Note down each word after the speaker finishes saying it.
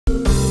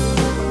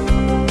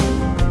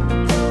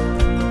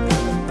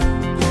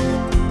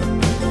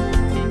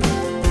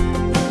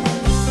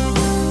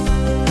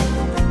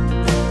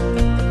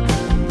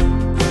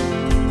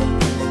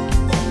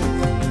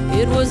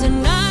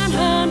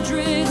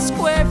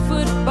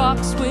wood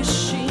box with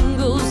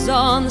shingles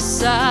on the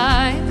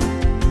side.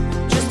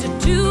 Just a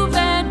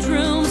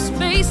 2-bedroom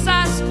space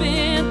I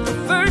spent the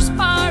first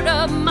part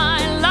of my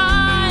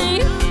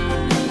life.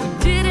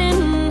 We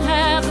didn't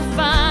have the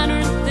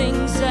finer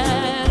things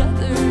that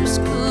others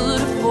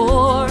could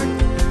afford,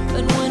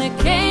 but when it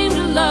came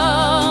to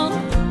love,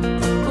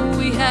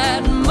 we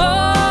had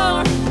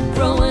more.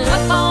 Growing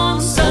up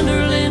on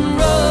Sunderland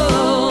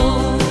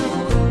Road,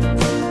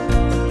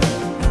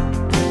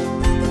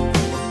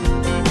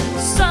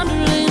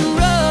 Sunderland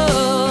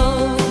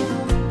Road.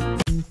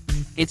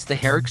 It's the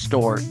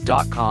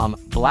Herrickstore.com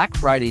Black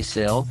Friday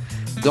sale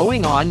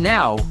going on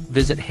now.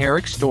 Visit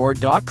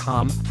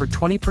Herrickstore.com for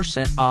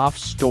 20% off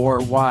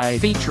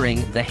store-wide,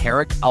 featuring the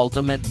Herrick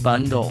Ultimate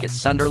Bundle. Get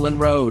Sunderland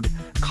Road,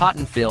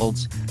 Cotton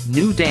Fields,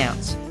 New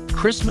Dance,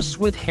 Christmas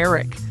with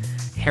Herrick,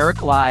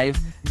 Herrick Live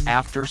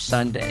after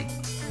Sunday.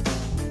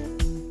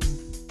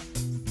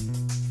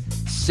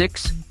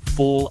 6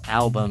 full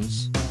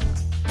albums.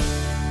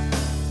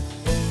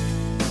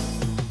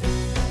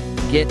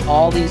 Get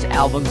all these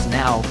albums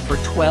now for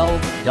 $12.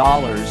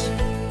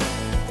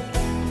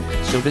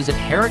 So visit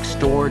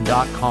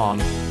Herrickstore.com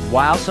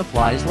while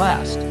supplies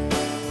last.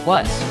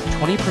 Plus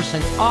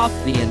 20% off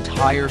the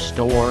entire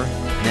store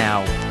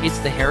now. It's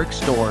the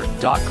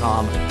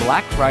Herrickstore.com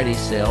Black Friday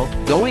sale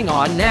going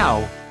on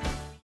now.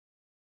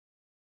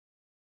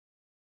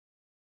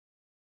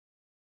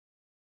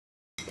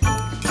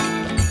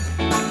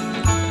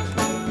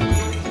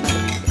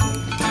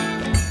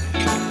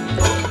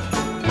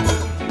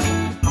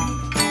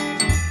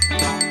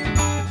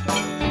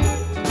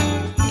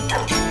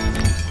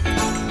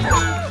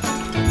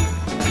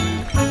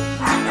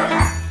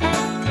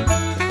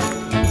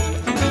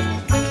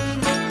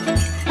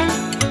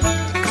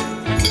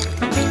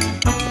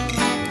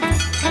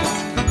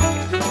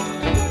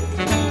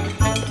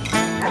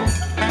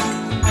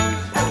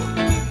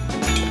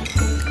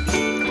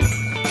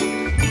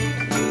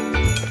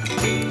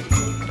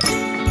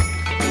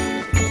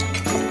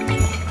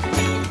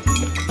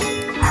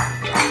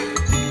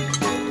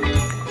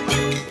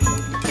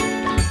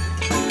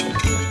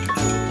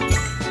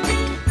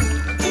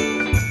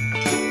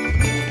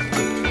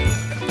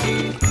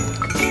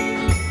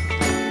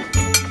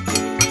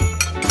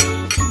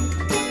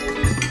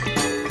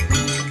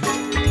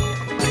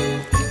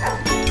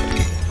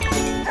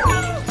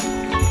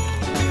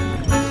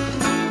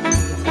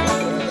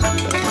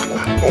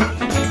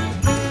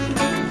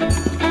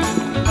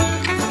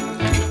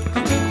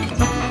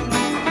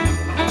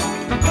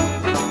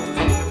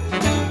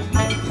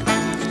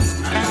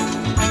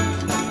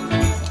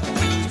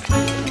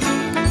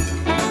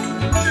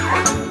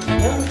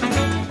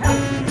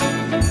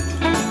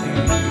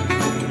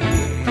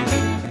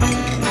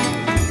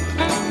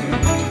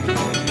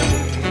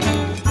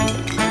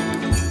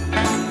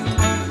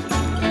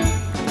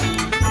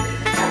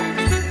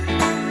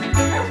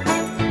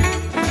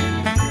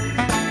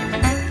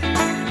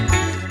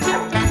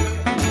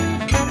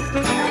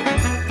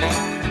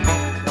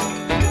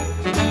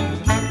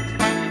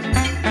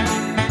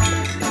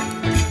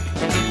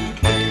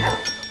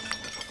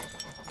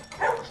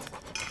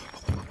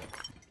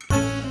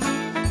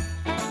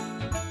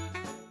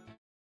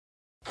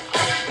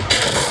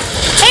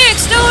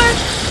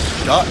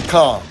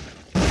 Com.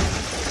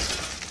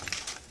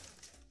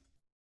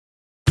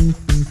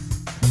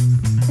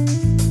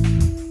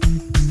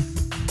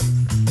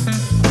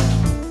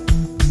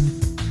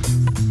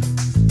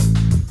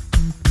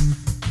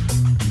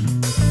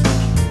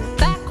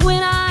 Back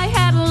when I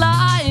had a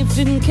life,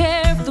 didn't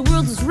care if the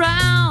world was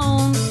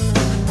round.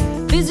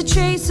 Busy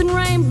chasing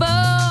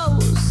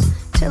rainbows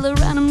till I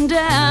ran them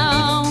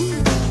down.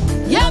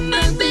 Yeah, I'm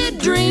a big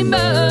dreamer,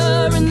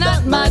 and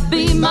that might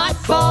be my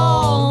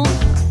fault.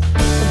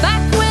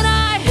 Back when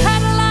I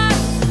had a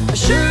life, I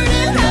sure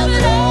did have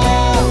it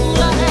all.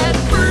 I had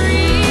freedom,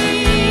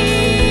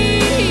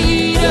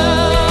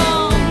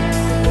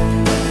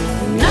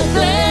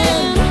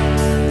 nothing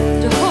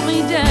to hold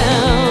me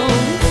down.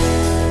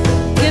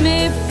 Give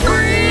me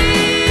freedom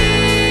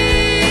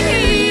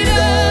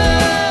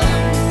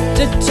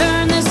to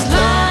turn this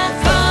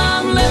life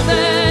I'm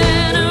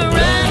living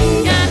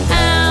around and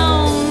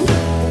out.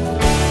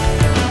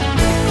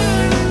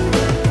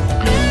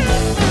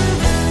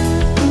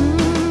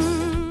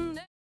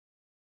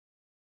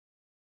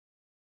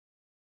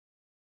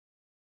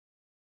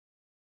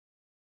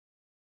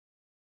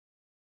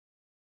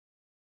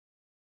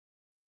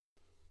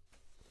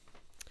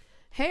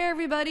 Hey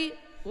everybody,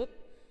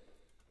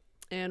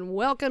 and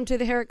welcome to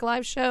the Herrick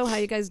Live Show. How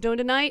you guys doing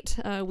tonight?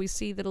 We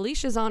see that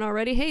Alicia's on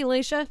already. Hey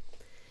Alicia,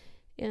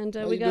 and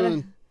we got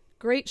a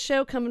great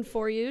show coming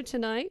for you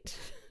tonight.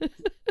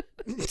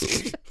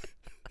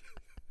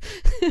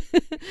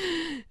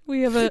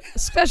 We have a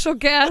special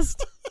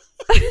guest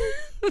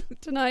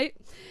tonight,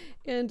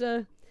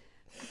 and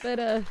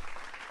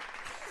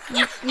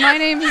my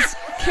name is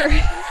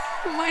Carrie.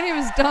 My name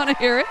is Donna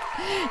Herrick,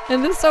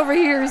 and this over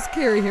here is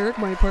Carrie Herrick,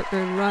 my partner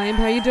in rhyme.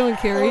 How you doing,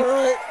 Carrie? All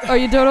right. Are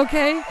you doing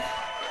okay?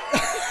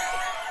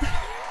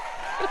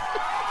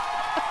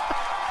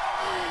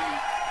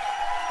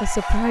 A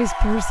surprise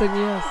person,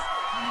 yes.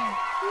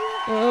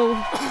 Oh,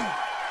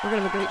 we're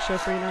going to have a great show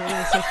for you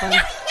tonight. It's so fun.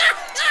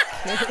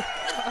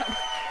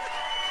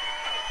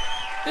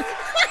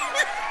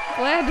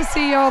 Glad to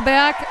see y'all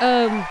back.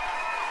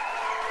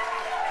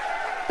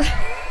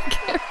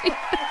 Carrie.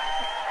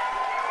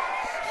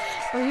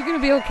 Are you going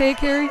to be okay,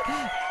 Carrie?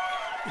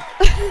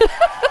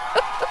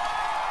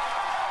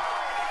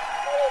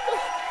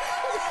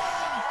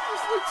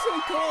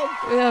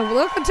 Yeah,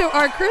 welcome to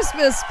our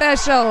Christmas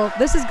special.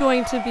 This is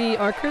going to be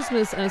our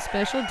Christmas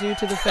special due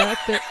to the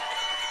fact that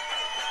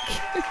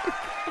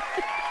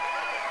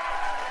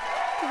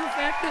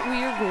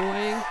we are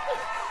going.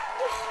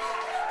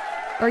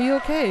 Are you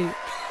okay?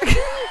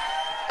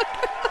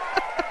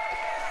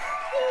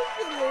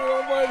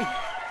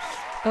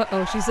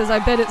 Uh-oh, she says, I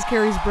bet it's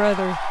Carrie's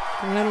brother.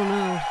 Well, I don't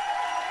know.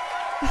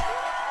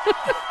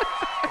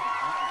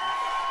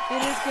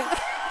 It is good.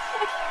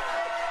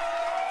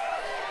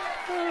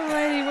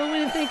 Alrighty, well, we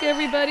want to thank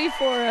everybody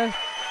for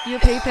your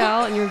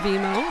PayPal and your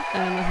Venmo. We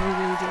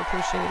really do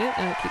appreciate it.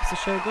 It keeps the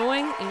show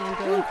going,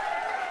 and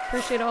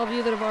appreciate all of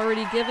you that have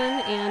already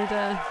given. And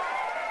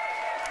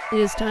it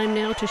is time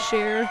now to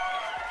share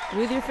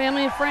with your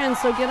family and friends.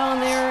 So get on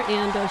there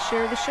and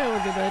share the show,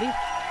 everybody.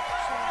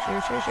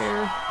 Share, share,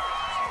 share.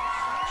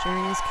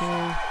 Sharing is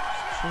caring.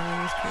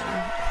 Sharing is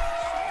caring.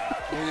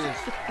 It is.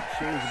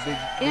 Sharing is a big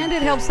and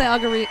it helps the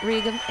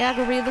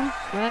algorithm,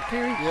 right,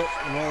 Carrie? Yep,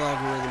 and all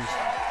algorithms.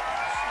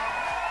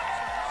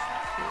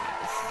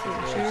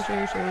 Share. I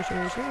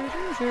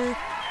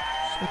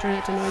try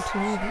not to annoy too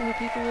many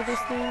people with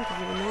this thing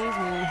because it annoys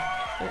me.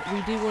 But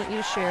we do want you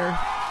to share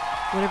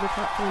whatever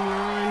platform you're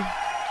on.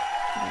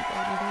 Go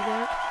ahead and do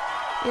that.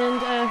 And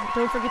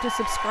don't forget to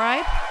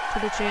subscribe to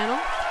the channel.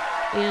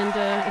 And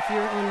if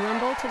you're on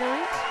Rumble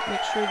tonight,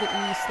 make sure that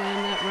you slam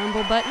that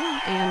Rumble button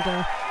and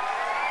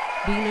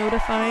be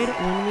notified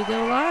when we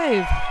go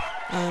live.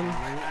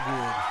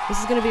 This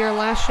is going to be our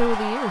last show of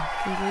the year.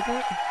 Can you believe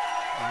that?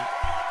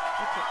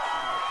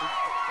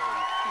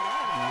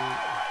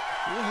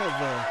 We'll have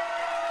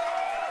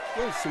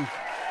we'll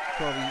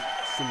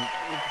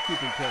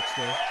keep in touch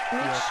though.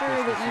 Make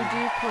sure that you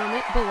do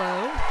comment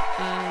below.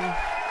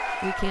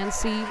 We can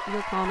see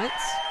your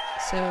comments,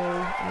 so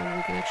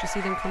we can actually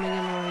see them coming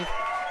in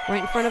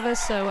right in front of us.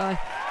 So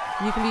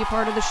you can be a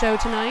part of the show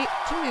tonight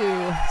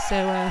too.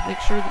 So make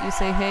sure that you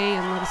say hey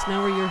and let us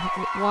know where you're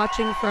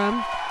watching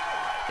from.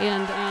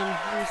 And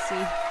let me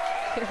see.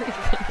 Here we go.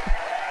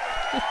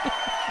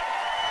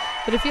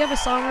 But if you have a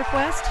song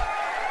request,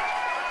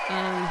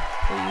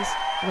 please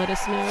let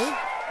us know.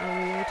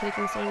 We are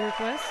taking song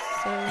requests,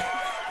 so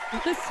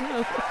let us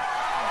know.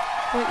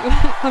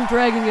 I'm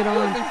dragging it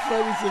on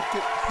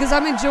because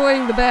I'm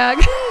enjoying the bag.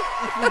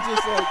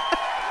 Just like,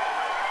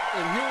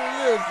 and here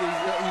he is. He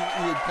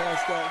had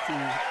passed out from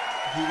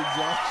heat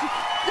exhaustion.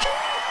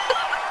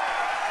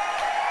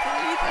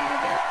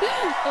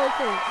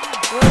 Okay.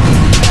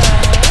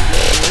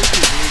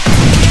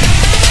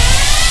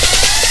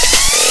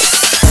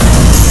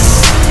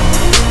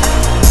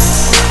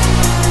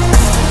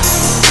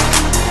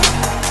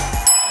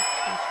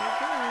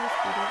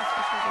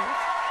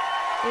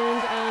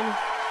 And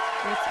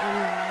let's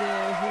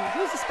unveil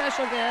who's the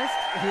special guest.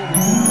 I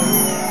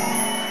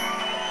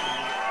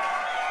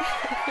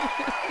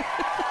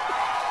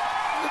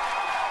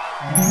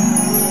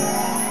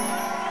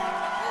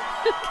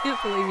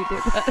can't believe you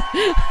did that.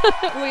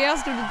 We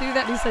asked him to do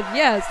that and he said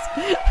yes.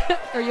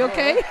 Are you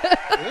okay?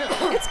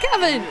 Yeah. It's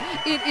Kevin.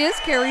 It is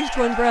Carrie's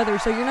twin brother,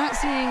 so you're not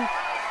seeing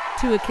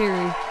two of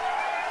Carrie.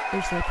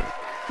 They're separate.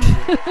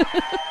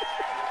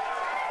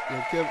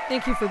 Yeah,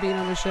 thank you for being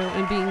on the show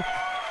and being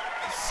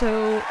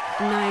so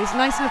nice.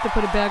 Nice enough to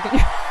put a bag on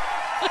your Oh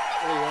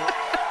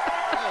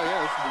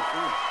yeah, this would be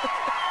fun.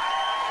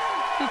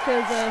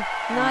 Because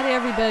not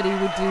everybody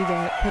would do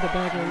that, put a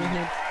bag on your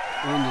head.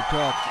 When you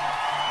talk,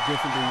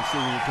 different than you see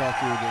when you talk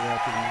to the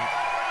rapper.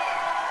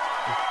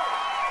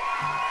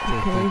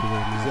 Okay.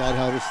 Is that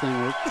how this thing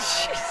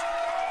works?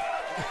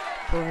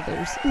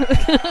 Brothers.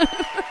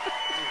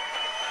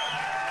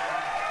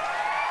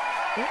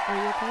 Are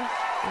you okay?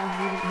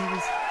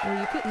 Oh,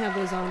 you couldn't have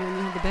those on when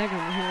you had the bag on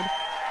your head.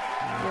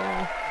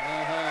 Yeah.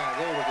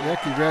 Yeah,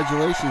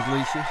 congratulations,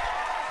 Lisa.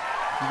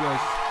 You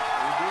guys.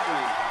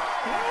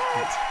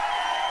 What?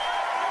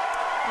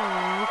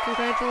 Oh,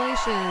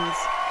 congratulations.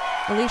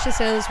 Alicia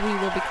says we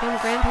will become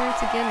grandparents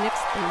again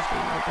next Thursday.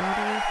 My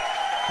daughter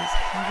is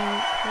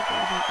having her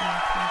baby on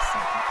the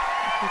 22nd.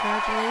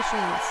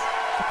 Congratulations.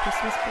 A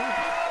Christmas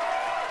baby.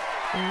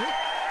 Alright.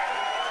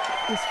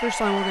 This first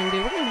song we're going to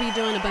be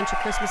doing a bunch of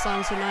Christmas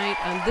songs tonight.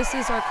 This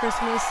is our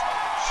Christmas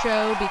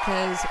show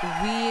because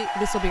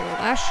this will be our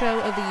last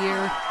show of the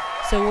year.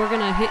 So we're going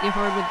to hit you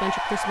hard with a bunch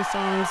of Christmas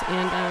songs.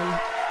 And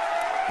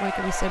like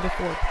we said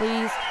before,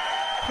 please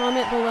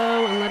comment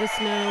below and let us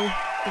know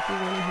if you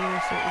want to hear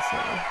a certain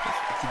song.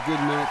 It's a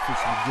good night for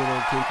some good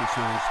old country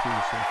songs too.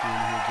 So if you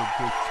want to hear good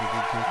country, some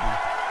good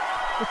country.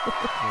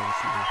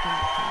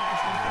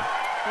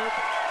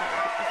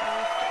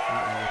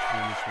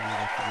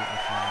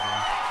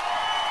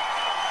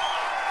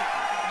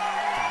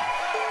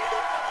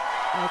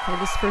 Okay,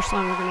 this first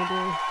song we're going to do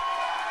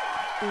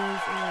is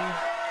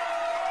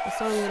a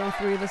song that all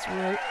three of us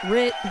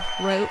wrote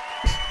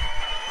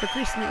for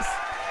Christmas.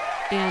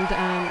 And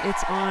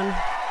it's on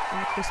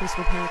Christmas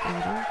with Herrick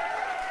album.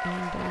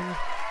 And I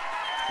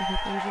hope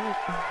you enjoy it.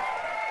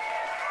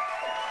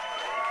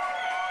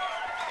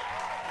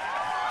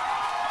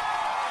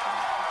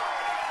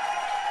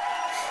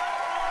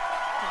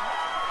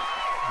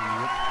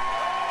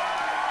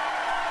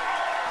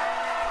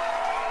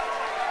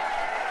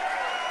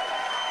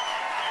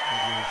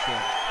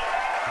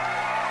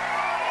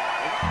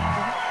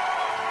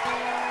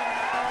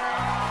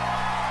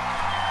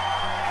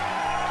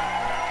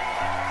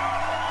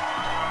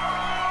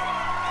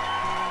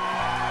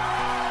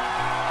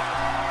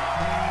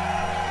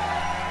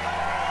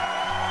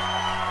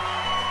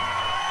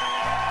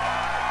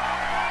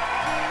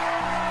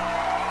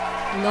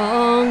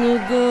 Long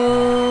ago,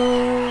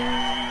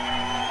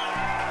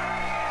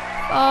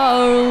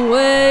 far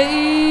away,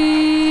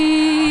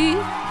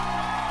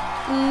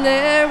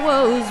 there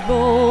was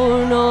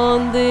born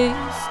on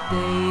this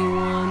day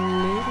one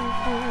little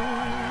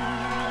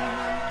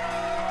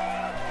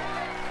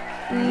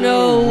boy.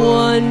 No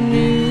one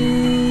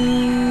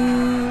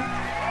knew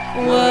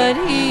what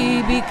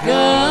he'd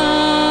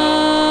become.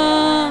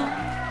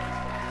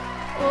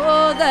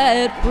 Oh,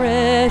 that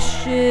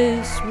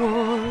precious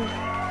one,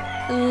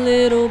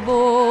 little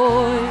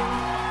boy.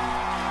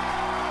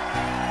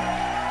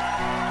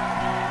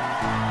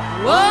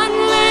 One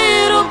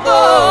little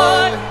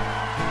boy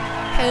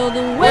held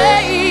the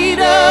weight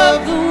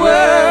of the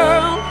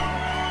world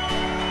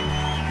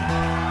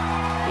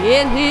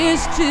in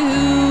his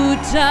two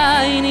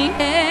tiny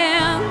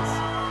hands.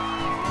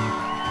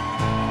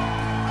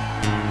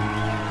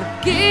 A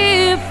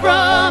gift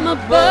from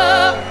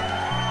above,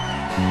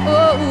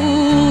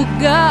 oh,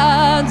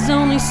 God's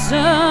only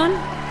Son.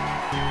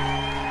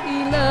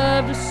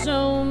 Loved us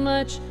so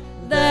much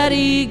that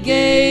he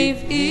gave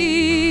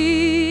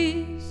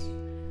his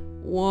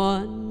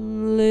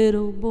one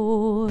little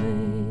boy.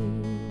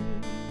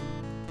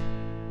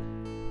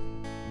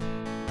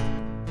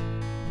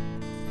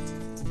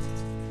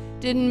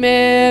 Did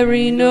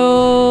Mary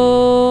know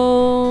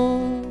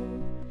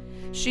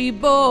she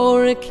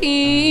bore a king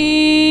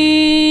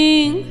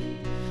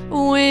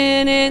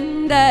when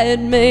in that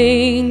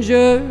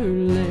manger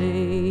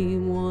lay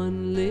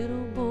one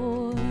little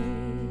boy?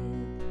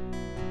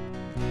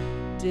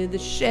 Did the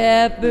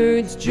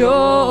shepherds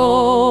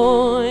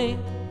joy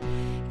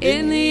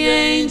in the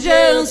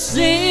angels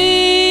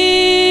sing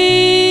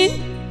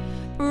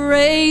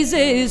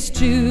praises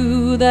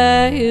to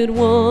that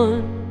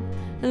one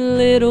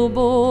little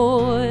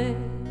boy?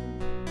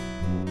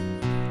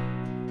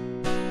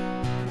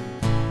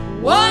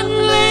 One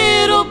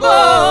little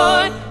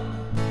boy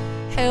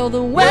held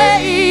the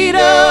weight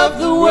of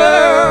the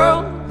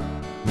world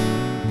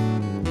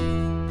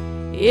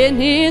in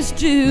his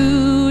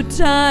two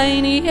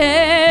tiny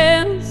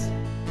hands.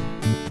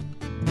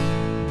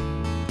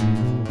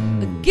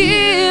 A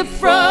gift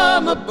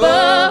from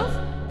above,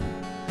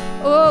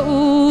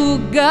 oh,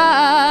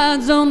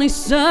 God's only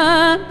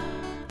Son.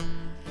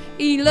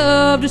 He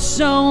loved us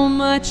so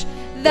much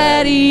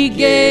that he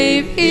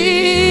gave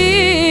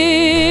his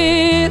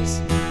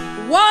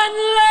one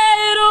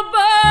little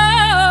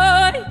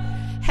boy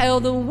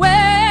held the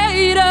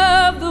weight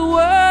of the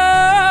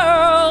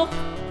world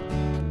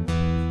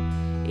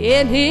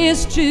in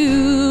his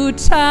two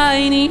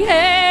tiny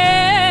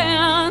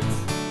hands.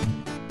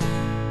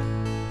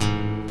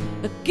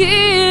 A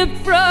gift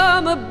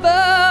from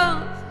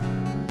above,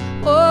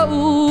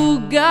 oh,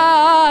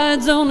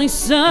 God's only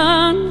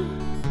Son.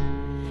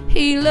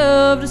 He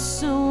loved us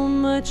so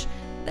much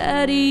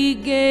that he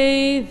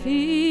gave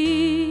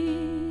his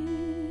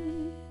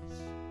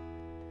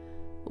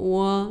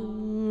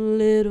one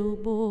little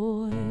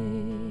boy.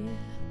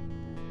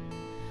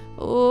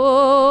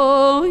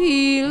 Oh,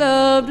 he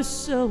loved us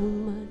so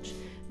much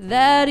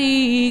that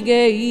he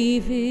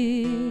gave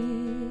his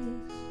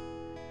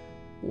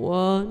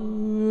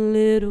one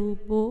little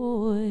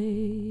boy.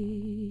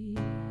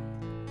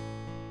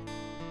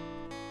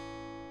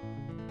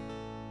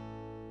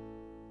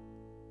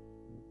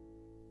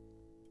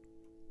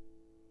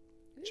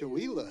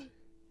 Chihuila.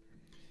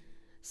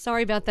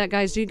 Sorry about that,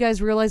 guys. Do you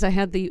guys realize I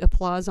had the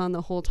applause on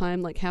the whole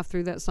time, like half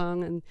through that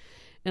song? And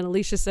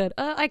Alicia said,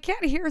 I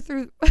can't hear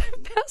through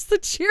past the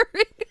cheering.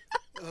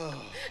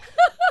 Oh.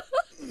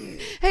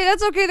 Hey,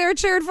 that's okay. They're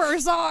cheering for our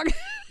song.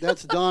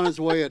 That's Donna's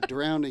way of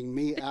drowning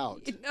me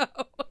out. You know?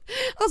 I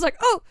was like,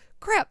 oh,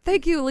 crap.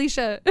 Thank you,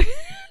 Alicia. If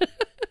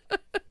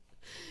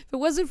it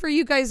wasn't for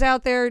you guys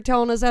out there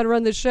telling us how to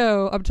run the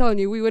show, I'm telling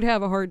you, we would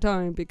have a hard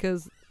time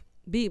because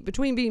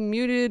between being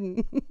muted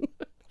and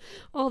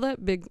all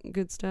that big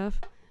good stuff.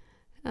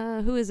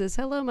 Who is this?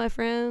 Hello, my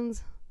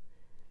friends.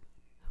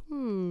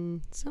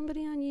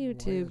 Somebody on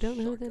YouTube. Don't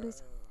know who that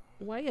is.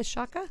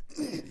 Wayashaka?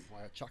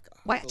 Wayachaka.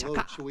 Hello,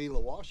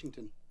 Chihuila,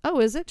 Washington.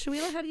 Oh, is it?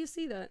 Chihuila? How do you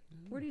see that?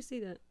 Where do you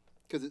see that?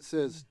 Because it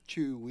says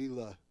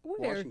Chihuila,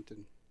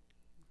 Washington.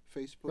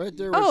 Facebook. Right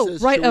there where it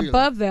says right Chihuila.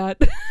 above that.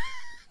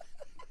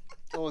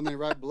 Oh, and then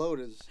right below it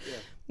is,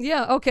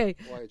 Yeah, okay.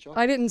 White chocolate.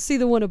 I didn't see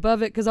the one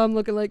above it because I'm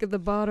looking like at the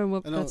bottom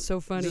of. That's so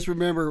funny. Just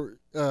remember,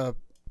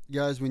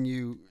 guys, when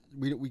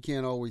we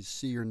can't always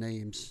see your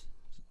names,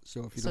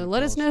 so if you don't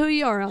let us know who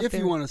you are out there. If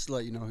you want us to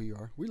let you know who you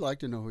are, we like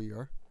to know who you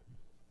are.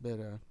 But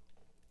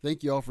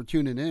thank you all for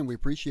tuning in. We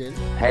appreciate it.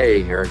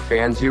 Hey, Herrick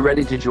fans, you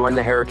ready to join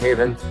the Herrick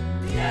Haven?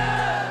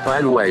 Yeah!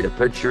 Fun way to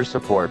put your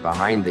support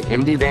behind the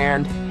indie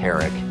band,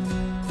 Herrick.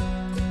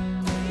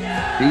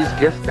 Yeah! These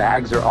gift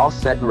bags are all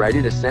set and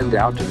ready to send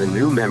out to the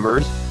new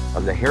members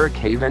of the Herrick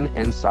Haven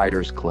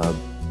Insiders Club.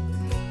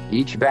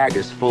 Each bag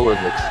is full of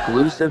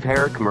exclusive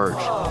Herrick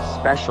merch,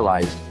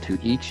 specialized to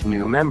each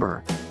new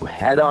member.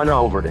 Head on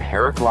over to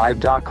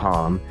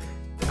herricklive.com,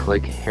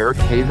 click Herrick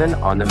Haven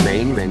on the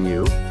main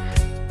menu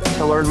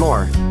to learn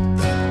more.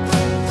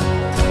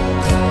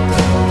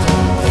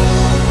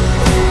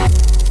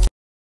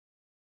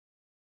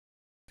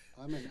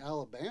 I'm in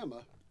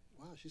Alabama.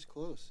 Wow, she's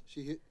close.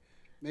 She hit.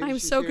 Maybe I'm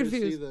she's so here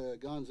confused. To see the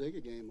Gonzaga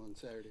game on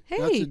Saturday. Hey.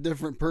 That's a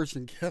different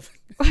person, Kevin.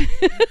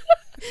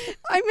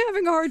 I'm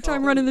having a hard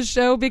time running the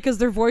show because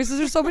their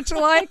voices are so much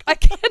alike. I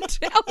can't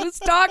tell who's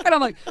talking.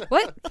 I'm like,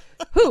 what?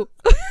 Who?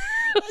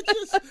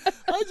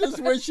 I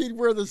just wish he'd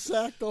wear the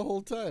sack the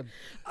whole time.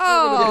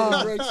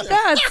 Oh,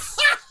 that's...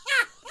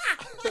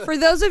 For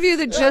those of you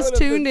that just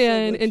tuned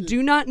in and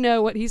do not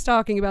know what he's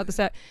talking about, the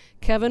sack,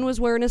 Kevin was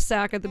wearing a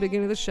sack at the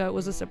beginning of the show. It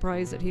was a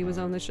surprise that he was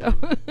on the show.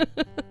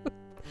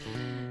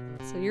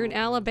 So you're in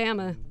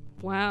Alabama.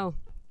 Wow.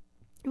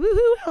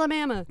 Woohoo,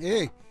 Alabama.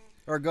 Hey,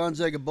 our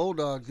Gonzaga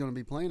Bulldogs going to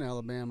be playing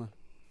Alabama.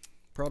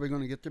 Probably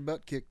going to get their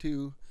butt kicked,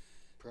 too.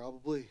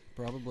 Probably.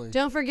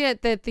 Don't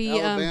forget that the...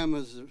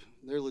 Alabama's,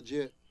 they're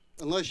legit.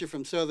 Unless you're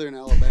from southern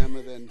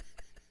Alabama, then...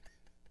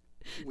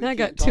 I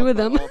got two of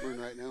them.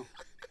 Auburn right now.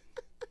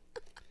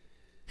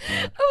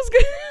 I was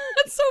good.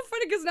 That's so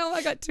funny because now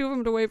I got two of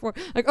them to wait for.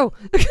 Like, oh.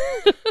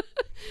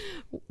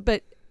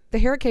 But the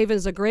Herrick Haven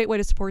is a great way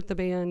to support the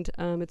band.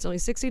 It's only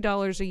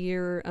 $60 a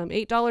year,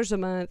 $8 a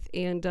month.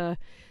 And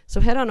so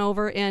head on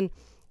over. And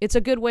it's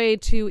a good way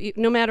to,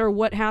 no matter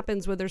what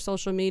happens with their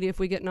social media, if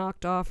we get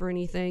knocked off or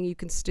anything, you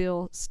can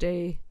still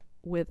stay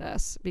with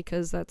us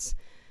because that's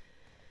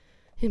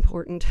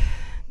important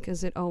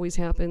because it always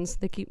happens.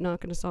 They keep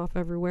knocking us off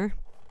everywhere.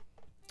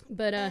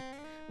 But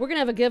we're going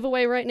to have a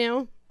giveaway right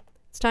now.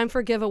 It's time for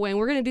a giveaway, and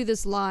we're going to do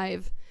this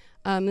live.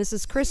 This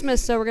is Christmas,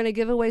 so we're going to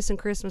give away some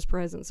Christmas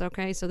presents,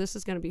 okay? So this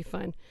is going to be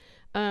fun.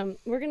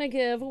 We're going to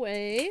give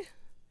away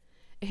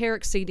a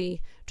Herrick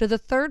CD to the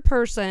third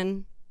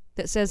person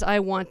that says, I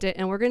want it,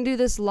 and we're going to do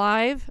this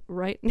live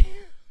right now.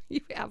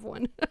 You have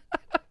one.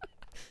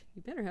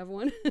 You better have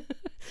one.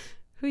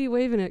 Who are you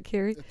waving at,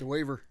 Carrie? At the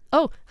waiver.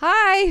 Oh,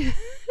 hi.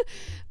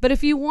 But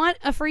if you want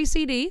a free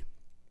CD,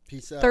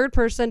 peace out. Third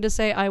person to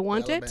say, I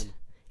want Alabama. it.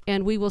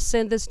 And we will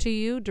send this to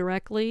you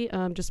directly.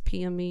 Just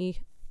PM me.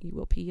 You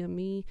will PM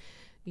me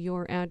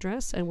your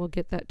address, and we'll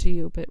get that to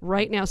you. But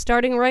right now,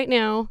 starting right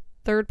now,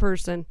 third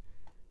person,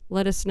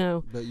 let us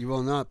know. But you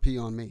will not pee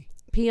on me.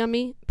 PM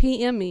me?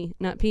 PM me,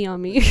 not pee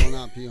on me. You will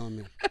not pee on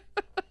me.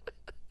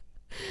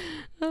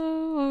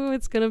 Oh,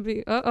 it's going to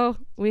be... Uh-oh.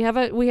 We have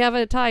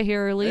a tie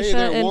here, Alicia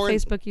and Warren.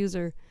 Facebook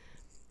user.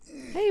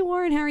 Hey,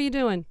 Warren, how are you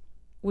doing?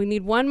 We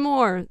need one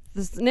more.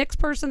 This next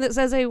person that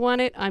says they want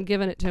it, I'm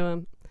giving it to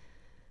him.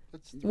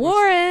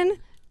 Warren,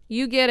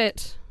 you get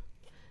it.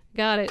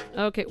 Got it.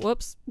 Okay,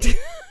 whoops.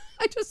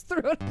 I just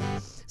threw it.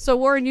 So,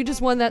 Warren, you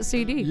just won that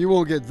CD. You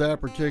won't get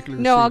that particular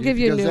CD. No, I'll give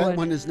you a new because one. that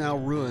one is now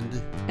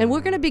ruined. And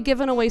we're going to be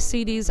giving away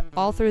CDs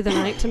all through the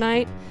night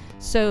tonight.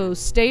 So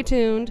stay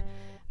tuned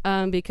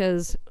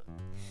because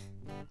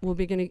we're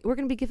going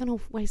to be giving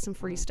away some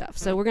free stuff.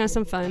 So we're going to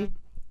have some fun.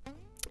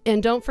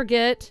 And don't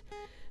forget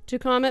to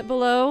comment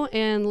below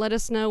and let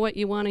us know what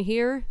you want to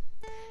hear.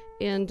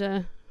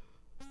 And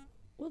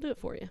we'll do it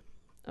for you.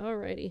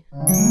 Alrighty.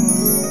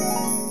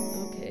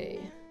 Okay.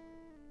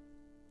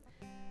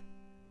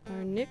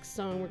 Our next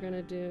song we're going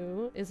to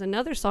do is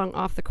another song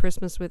off the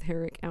Christmas with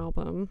Herrick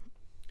album.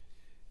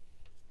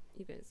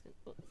 You guys can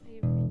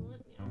say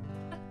whatever you want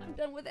now. I'm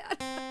done with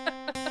that.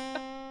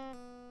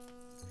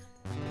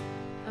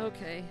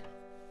 Okay.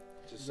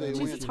 Just say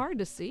Jeez, it's hard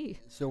to see.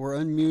 So we're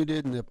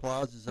unmuted and the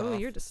applause is off. Oh,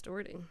 you're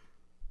distorting.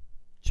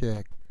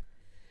 Check.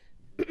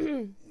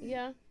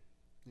 Yeah.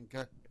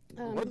 Okay. It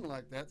wasn't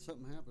like that.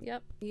 Something happened.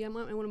 Yep. Yeah, I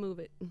want to move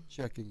it.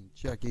 Checking.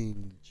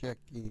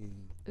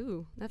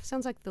 Ooh, that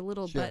sounds like the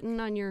little button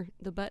on your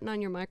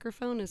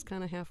microphone is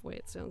kind of halfway.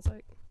 It sounds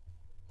like.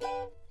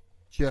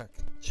 Check.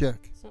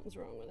 Something's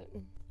wrong with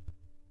it.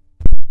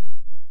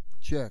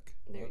 Check.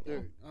 There you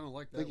go. I don't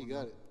like that. I think you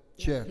got it.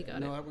 Check. He got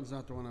no, it. that one's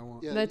not the one I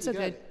want. Yeah, That's you got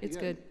okay. it. It's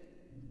You got good. it.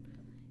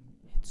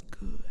 It's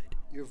good.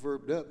 You're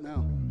verbed up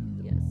now.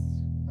 Yes.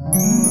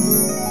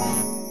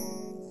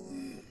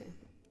 Okay.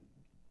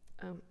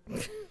 All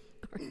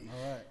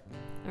right.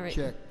 All right.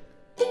 Check.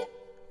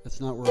 That's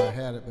not where I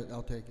had it, but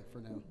I'll take it for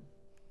now.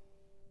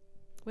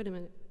 Wait a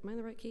minute. Am I in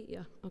the right key?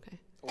 Yeah. Okay.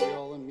 Are we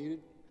all unmuted?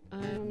 I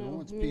don't know. No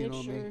one's Let me peeing make on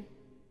me. sure.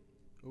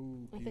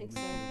 Ooh, I think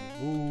so.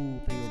 Ooh,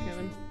 Thanks,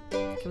 Kevin.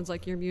 Kevin's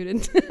like, you're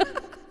muted.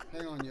 Hey,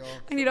 Hang on, y'all.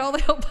 I need all the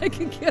help I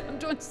can get. I'm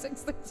doing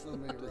 6 things.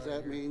 Does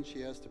that mean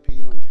she has to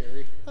pee on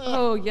Carrie?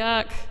 Oh,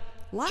 yuck.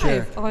 Live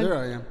Sure. on, There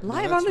I am.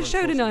 live That's on the what show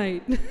I'm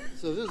supposed tonight.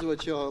 So this is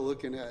what y'all are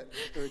looking at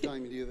every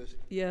time you do this.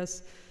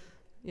 Yes.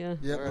 Yeah.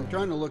 Yep, I'm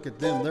trying to look at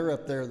them. They're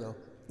up there, though.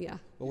 Yeah.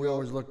 But we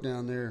always look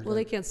down there. Well,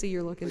 they can't see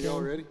you're looking Are y'all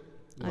down. ready?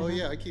 Oh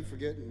yeah, I keep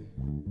forgetting.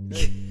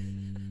 Hey,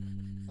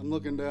 I'm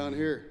looking down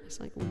here.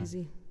 It's like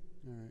wheezy.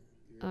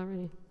 All right.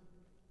 Alrighty.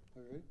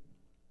 All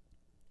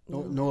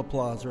right. No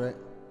applause, right?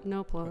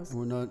 No applause.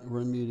 We're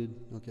unmuted.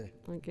 Okay.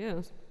 I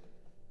guess.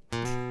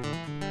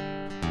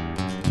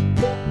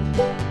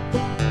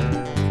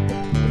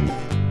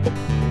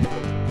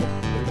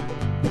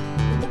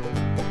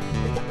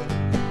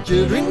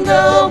 Children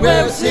go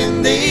where it's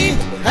in thee.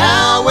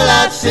 How will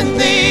I send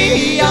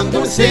thee? I'm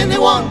gonna send thee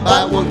one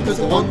by one, 'cause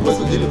the one was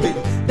a little bitty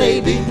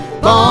baby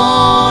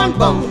born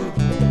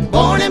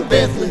in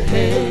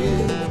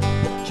Bethlehem.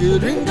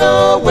 Children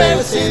go where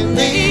it's in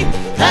thee.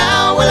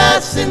 How will I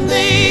send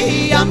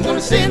thee? I'm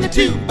gonna send thee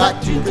 2 by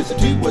 2, 'cause the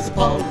 2 was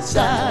Paul and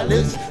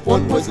Silas.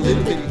 One was a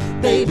little bitty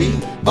baby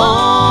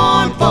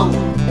born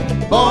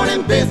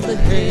in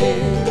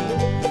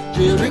Bethlehem.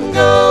 Children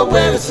go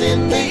where it's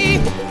in thee.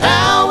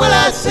 How will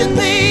I send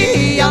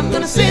thee? I'm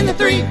gonna send the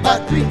 3 by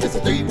 3, 'cause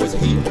the 3 was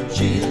Hebrew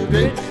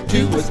children.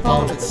 2 was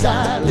Paul and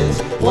Silas.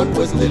 One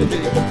was a little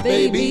bitty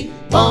baby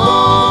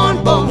born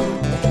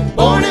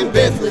in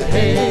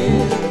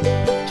Bethlehem.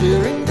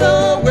 Children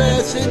go where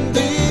it's in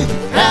thee.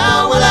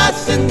 How will I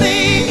send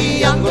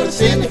thee? I'm gonna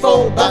send thee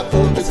 4 by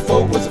 4, 'cause the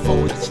 4 was a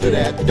 4 that stood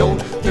at the door.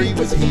 3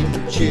 was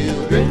Hebrew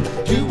children.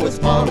 2 was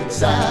Paul and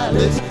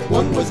Silas.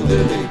 One was a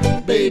little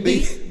bitty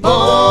baby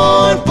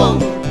born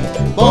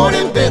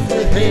in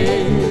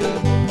Bethlehem.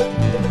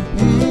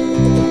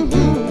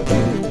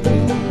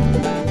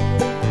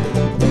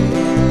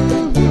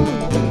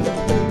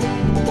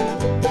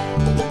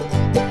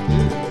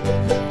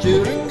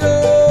 Children go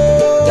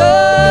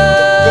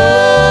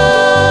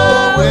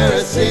where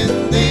it's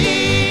in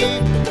thee.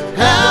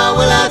 How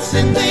will I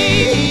send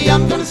thee?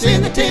 I'm gonna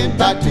send the 10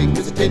 by 10,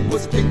 'cause the 10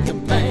 was the 10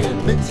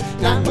 commandments.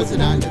 9 was the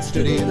 9 that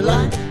stood in the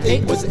line.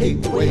 8 was the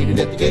 8 that waited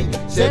at the gate.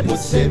 7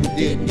 was the 7 that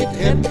didn't get to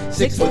heaven.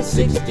 6 was the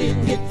 6 that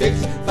didn't get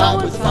fixed.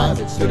 5 was the 5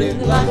 that stood in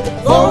the line.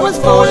 4 was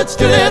the 4 that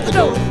stood at the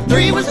door.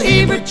 3 was the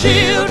Hebrew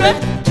children.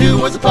 2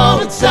 was the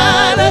Paul and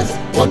Silas.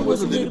 1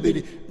 was a little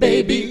bitty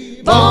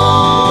baby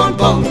born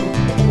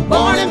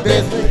in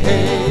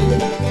Bethlehem.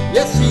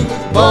 Yes, he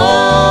was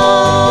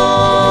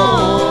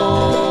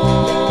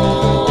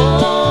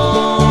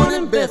born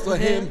in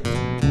Bethlehem.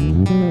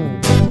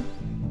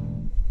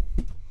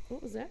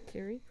 What was that,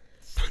 Carrie?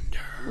 Thunder.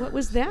 What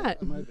was that?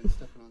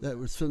 That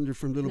was thunder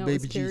from little No, baby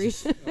it was Carrie.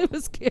 Jesus. It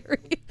was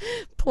Carrie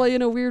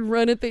playing a weird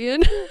run at the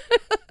end.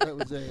 That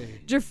was a.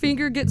 Did your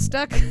finger get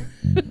stuck?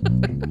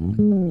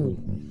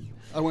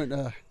 I went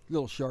a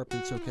little sharp.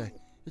 It's okay.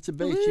 It's a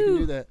bass. You can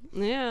do that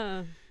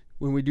Yeah.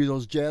 when we do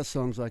those jazz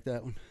songs like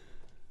that one.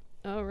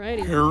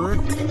 Alrighty.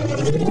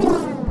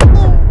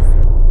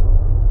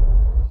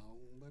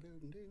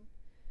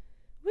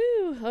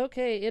 Woo.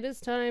 Okay, it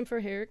is time for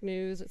Herrick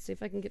News. Let's see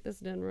if I can get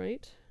this done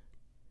right.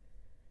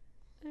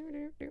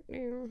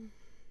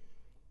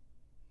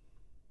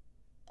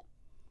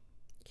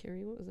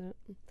 Carrie, what was that?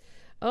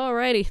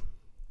 Alrighty.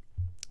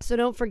 So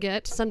don't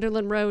forget,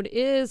 Sunderland Road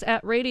is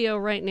at radio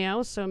right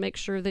now, so make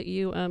sure that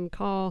you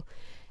call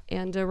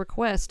and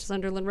request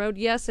Sunderland Road.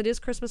 Yes, it is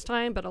Christmas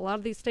time, but a lot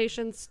of these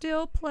stations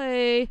still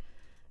play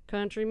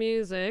country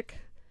music,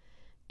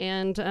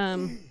 and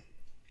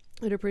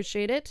I'd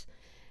appreciate it.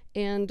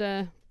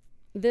 And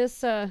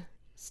this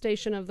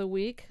station of the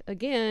week,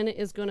 again,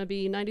 is going to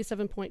be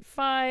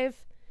 97.5,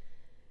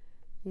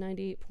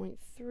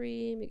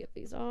 98.3. Let me get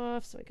these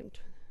off so I can...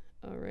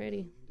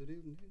 Alrighty.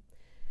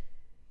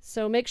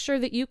 So make sure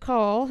that you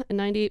call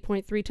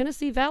 98.3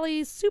 Tennessee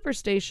Valley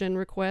Superstation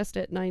request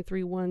at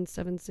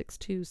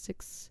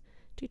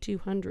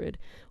 931-762-6200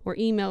 or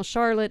email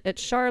Charlotte at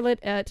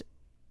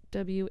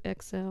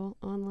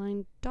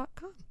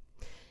wxlonline.com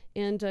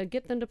and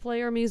get them to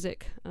play our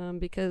music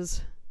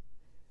because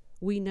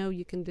we know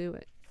you can do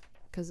it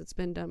because it's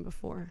been done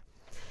before.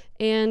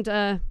 And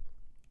oh,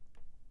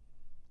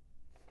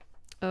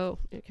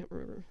 I can't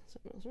remember.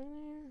 Something else right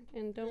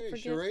there. And don't forget.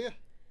 Sharia?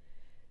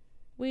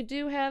 We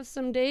do have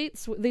some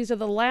dates. These are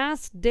the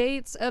last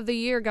dates of the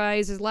year,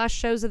 guys. These last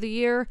shows of the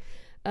year.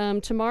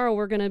 Tomorrow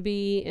we're going to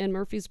be in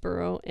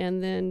Murfreesboro,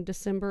 and then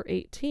December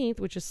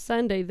 18th, which is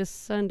Sunday, this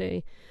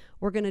Sunday,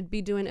 we're going to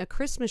be doing a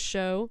Christmas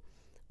show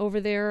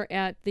over there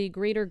at the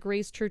Greater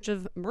Grace Church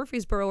of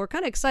Murfreesboro. We're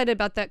kind of excited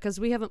about that because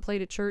we haven't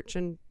played at church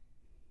in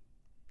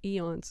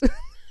eons.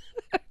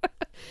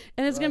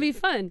 And it's going to be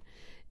fun.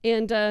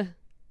 And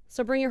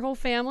so bring your whole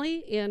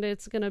family, and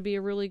it's going to be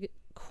a really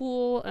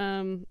cool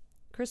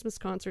Christmas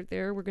concert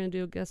there. We're going to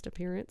do a guest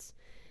appearance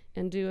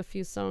and do a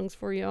few songs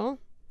for y'all.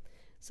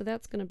 So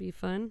that's going to be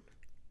fun.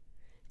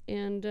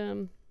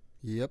 And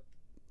Yep.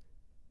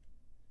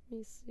 let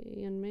me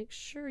see, and make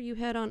sure you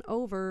head on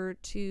over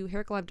to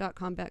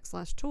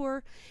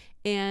herricklive.com/tour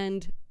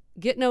and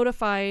get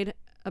notified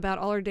about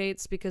all our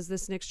dates because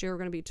this next year we're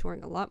going to be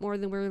touring a lot more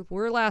than we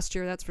were last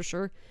year, that's for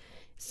sure.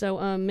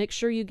 So make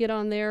sure you get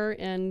on there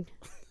and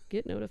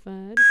get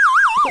notified.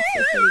 So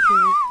funny,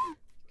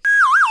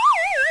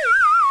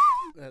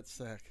 That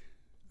sack.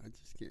 I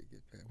just can't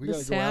get past. The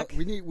sack?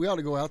 We ought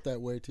to go out that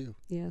way too.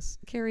 Yes.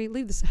 Carrie,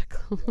 leave the sack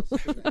alone.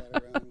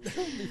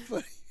 Be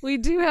funny. We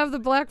do have the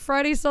Black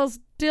Friday sale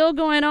still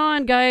going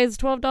on, guys.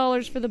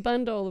 $12 for the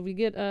bundle. We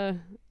get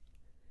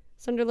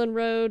Sunderland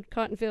Road,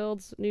 Cotton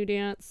Fields, New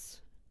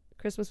Dance,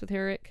 Christmas with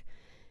Herrick,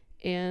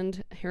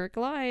 and Herrick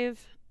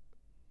Live,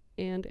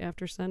 and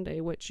After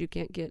Sunday, which you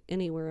can't get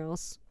anywhere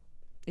else.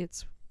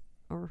 Was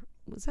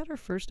that our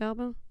first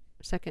album?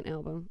 Second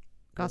album,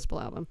 gospel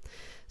album.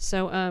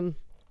 So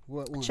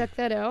check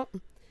that out,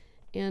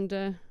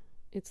 and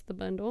it's the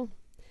bundle.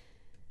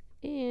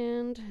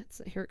 And it's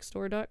at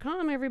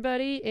herrickstore.com,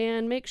 everybody.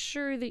 And make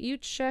sure that you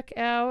check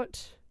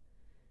out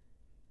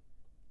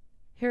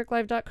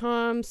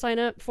herricklive.com. Sign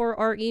up for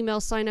our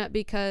email sign up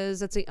because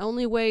that's the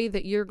only way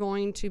that you're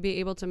going to be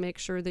able to make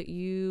sure that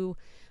you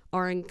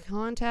are in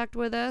contact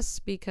with us,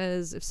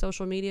 because if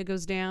social media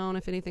goes down,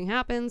 if anything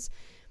happens,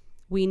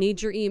 we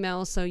need your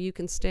email so you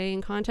can stay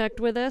in contact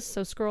with us.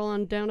 So scroll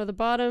on down to the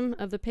bottom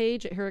of the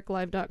page at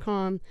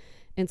herricklive.com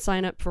and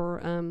sign up for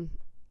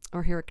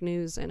our Herrick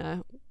News.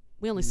 And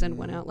we only send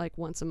one out like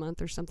once a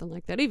month or something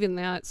like that. Even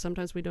that,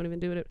 sometimes we don't even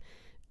do it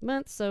a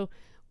month. So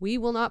we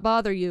will not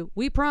bother you.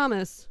 We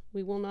promise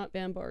we will not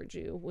bombard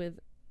you with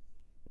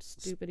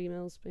stupid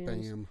emails.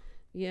 Spam.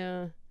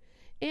 Yeah.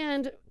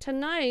 And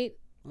tonight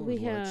we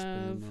Like have...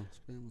 spam.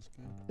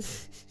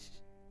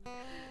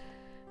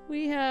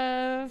 We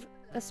have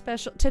a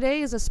special...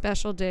 Today is a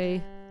special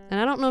day. And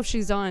I don't know if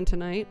she's on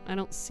tonight. I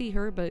don't see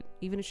her, but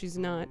even if she's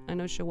not, I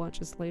know she'll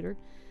watch us later.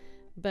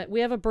 But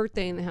we have a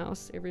birthday in the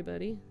house,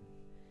 everybody.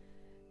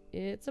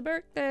 It's a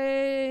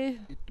birthday.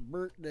 It's the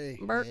birthday.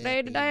 Birthday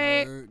Happy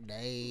today.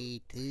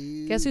 Birthday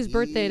to Guess whose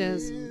birthday it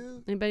is?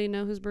 you. Anybody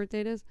know whose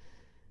birthday it is?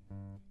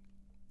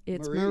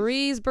 It's Marie's.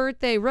 Marie's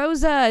birthday.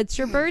 Rosa, it's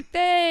your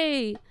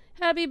birthday.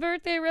 Happy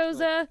birthday,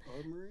 Rosa.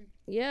 Oh, Marie?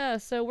 Yeah,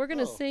 so we're going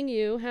to Oh. sing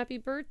you happy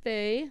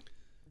birthday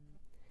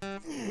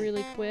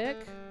really quick.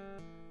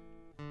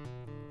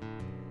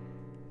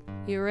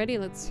 You ready?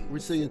 Let's... We're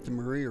singing to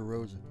Marie or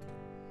Rosa.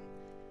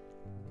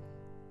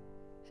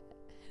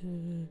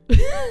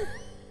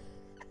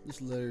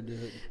 Just let her do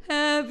it.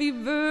 Happy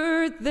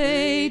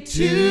birthday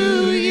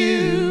to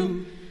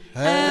you.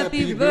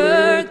 Happy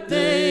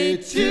birthday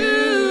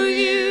to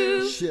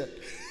you. Shit.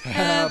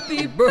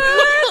 Happy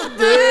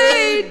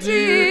birthday,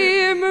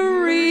 dear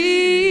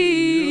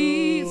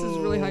Marie. This is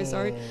really high,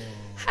 sorry.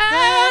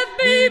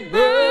 Happy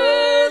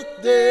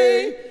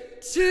birthday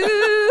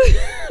to...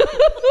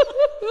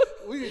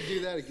 We need to do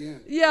that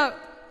again. Yeah,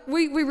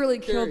 we really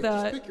killed Carrie,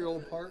 that. just pick your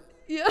own part.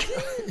 Yeah.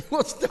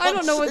 Well, stop I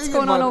don't know what's singing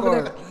going on my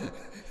over part.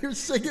 You're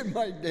singing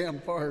my damn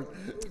part.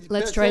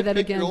 Let's try that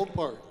Pick again. your own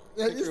part.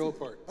 Pick your own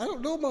part. I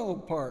don't know my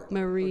own part.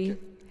 Marie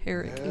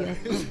Herrick. Yeah.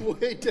 It's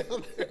way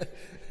down there.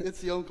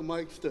 It's the Uncle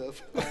Mike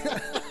stuff.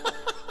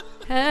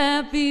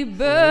 Happy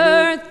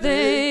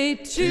birthday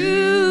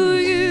to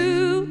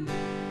you.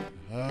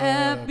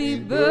 Happy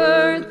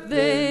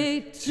birthday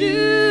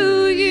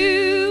to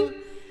you.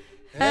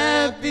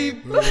 Happy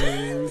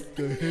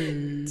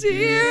birthday,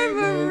 dear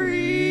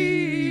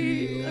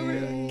Marie.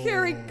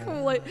 Carrie,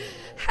 cool it.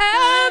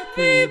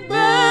 Happy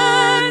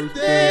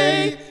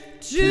birthday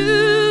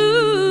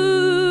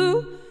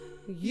to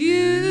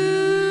you.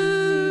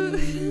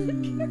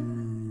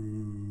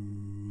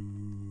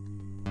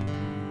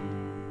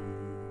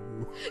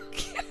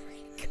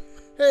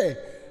 Hey,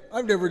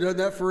 I've never done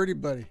that for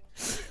anybody.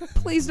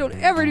 Please don't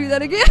ever do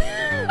that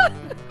again.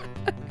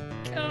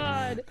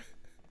 God.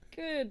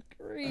 Good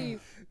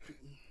grief.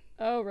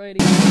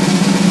 Alrighty.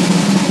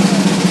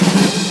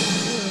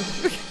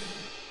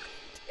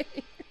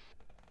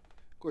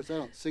 Of course, I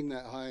don't sing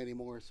that high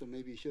anymore, so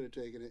maybe you should have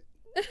taken it.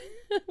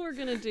 We're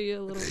going to do you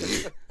a little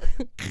bit.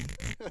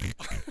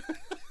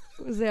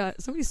 What was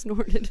that? Somebody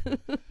snorted.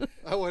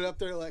 I went up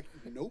there like,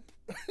 nope.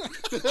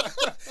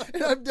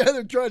 And I'm down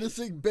there trying to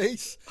sing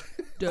bass.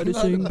 Daddy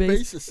I'm sing not a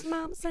bass. bassist.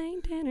 Mom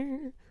sang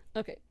tenor.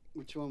 Okay.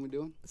 Which one we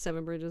doing?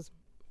 Seven Bridges.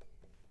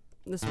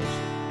 This one.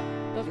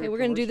 Okay, we're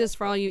going to do this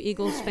for all you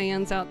Eagles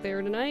fans out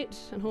there tonight,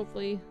 and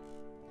hopefully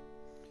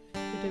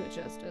we'll do it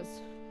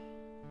justice.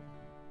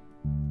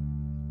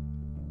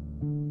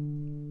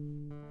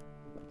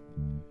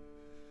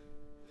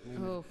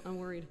 Oh, I'm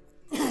worried.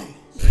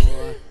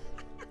 So,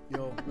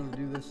 yo, I'm gonna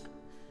do this.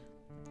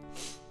 I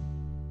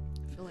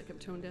feel like I'm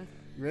tone deaf.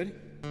 You ready?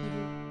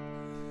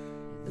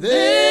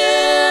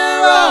 There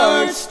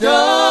are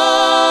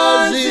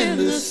stars in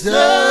the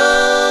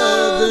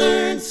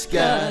southern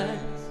skies,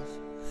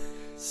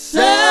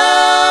 southward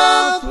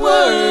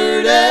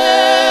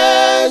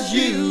as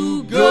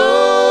you go.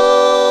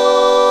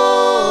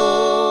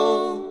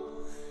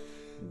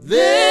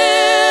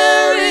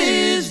 There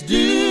is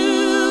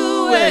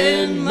dew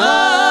and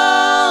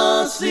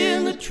moss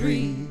in the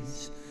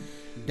trees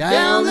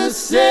down the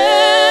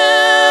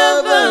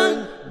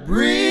seven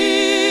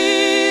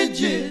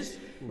bridges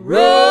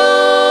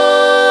road.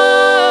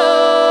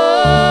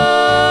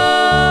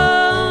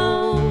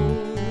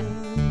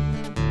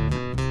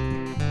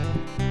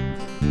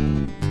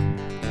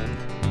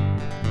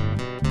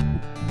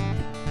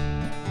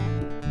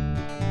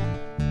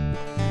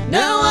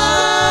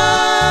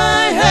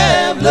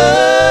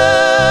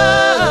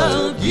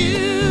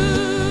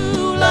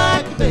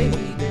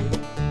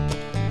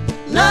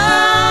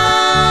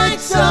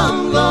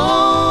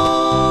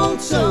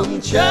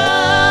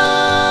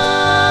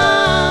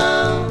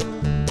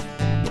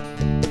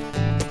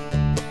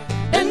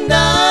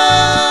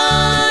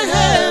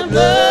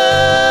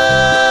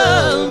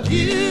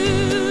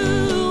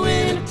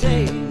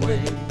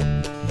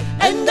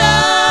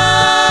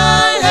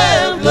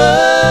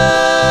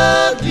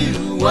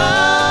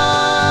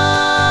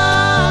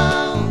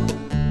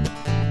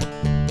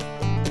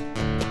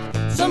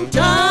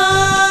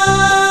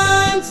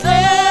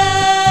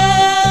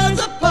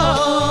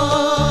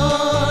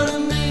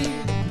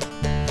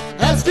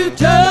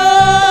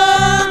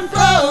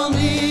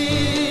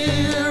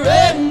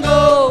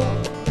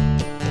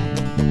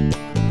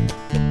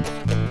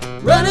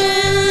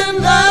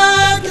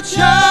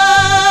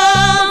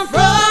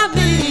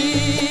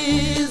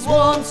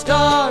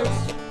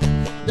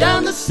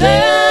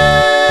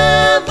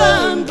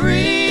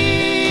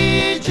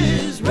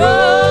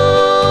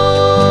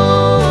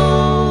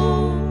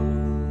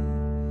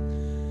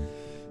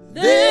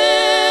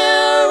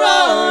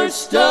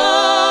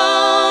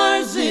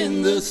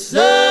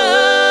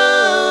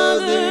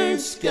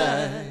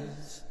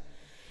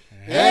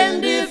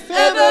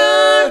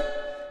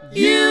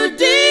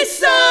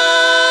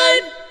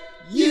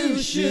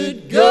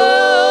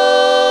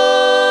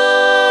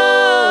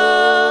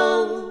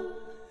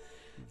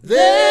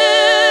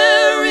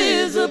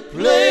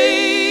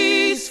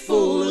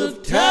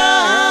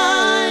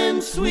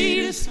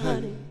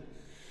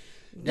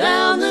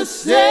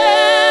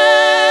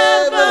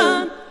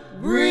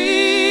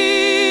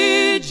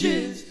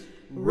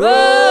 Woo!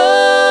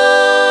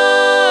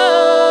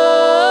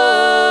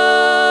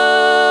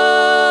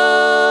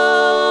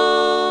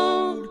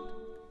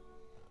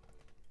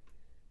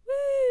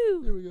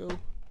 There we go.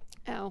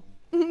 Ow.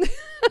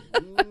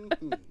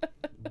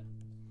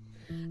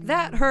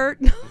 That hurt.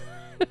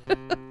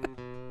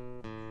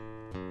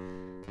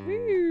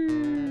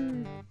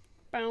 Woo.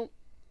 Bow.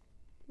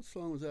 What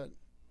song was that?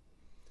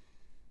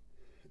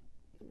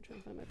 I'm trying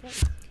to find my pen.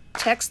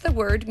 Text the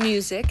word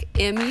music,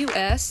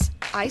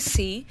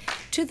 MUSIC,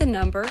 to the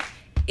number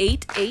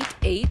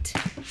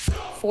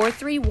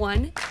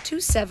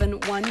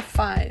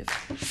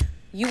 888-431-2715.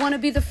 You want to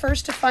be the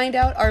first to find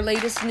out our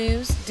latest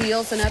news,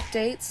 deals, and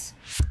updates?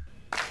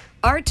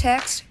 Our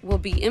text will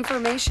be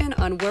information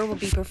on where we'll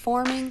be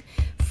performing,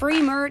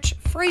 free merch,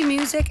 free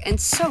music, and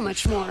so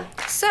much more.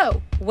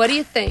 So, what do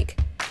you think?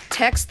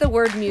 Text the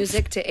word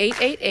music to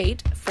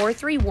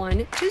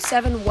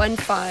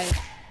 888-431-2715.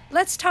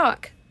 Let's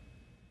talk.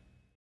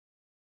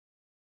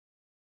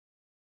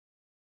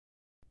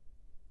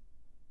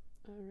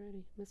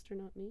 Alrighty, Mr.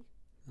 Not Me.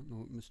 I don't know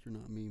what Mr.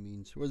 Not Me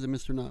means. What is it,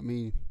 Mr. Not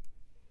Me?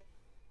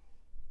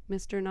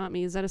 Mr. Not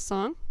Me, is that a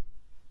song?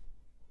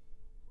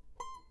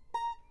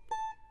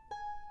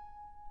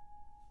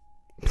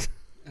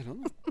 I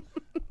don't know.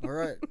 All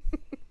right.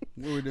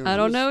 What are we doing? I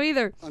don't know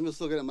either. I'm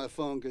just looking at my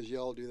phone because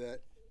y'all do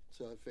that.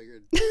 So I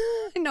figured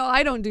No,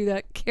 I don't do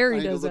that. Carrie I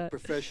need to does look that.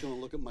 professional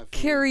and look at my phone.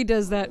 Carrie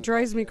does that.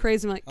 Drives me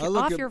crazy. I'm like, I get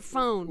look off at- your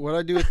phone. What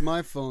I do with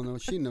my phone, though,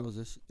 she knows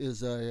this,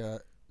 is I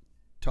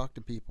talk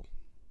to people.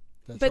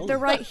 That's But all. they're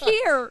right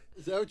here.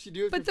 Is that what you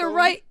do with But your they're phone?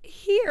 right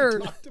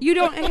here. You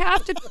don't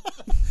have to.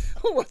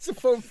 What's the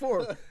phone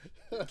for?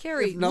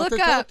 Carrie, If not look to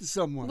talk up. to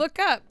someone. Look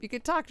up. You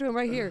can talk to him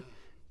right here.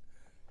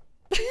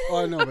 Oh,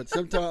 I know, but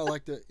sometimes I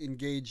like to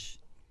engage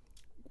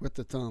with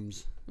the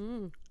thumbs.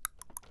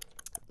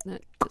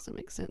 That doesn't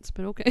make sense,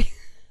 but okay.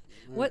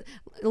 What,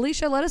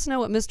 Alicia, let us know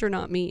what Mr.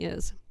 Not Me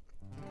is.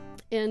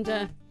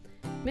 And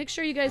make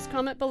sure you guys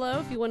comment below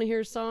if you want to hear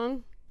a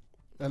song.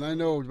 And I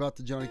know about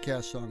the Johnny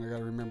Cash song. I got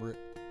to remember it.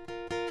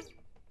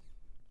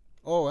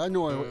 Oh, I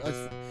know.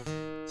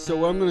 So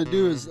what I'm going to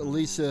do is,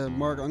 Elisa,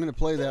 Mark, I'm going to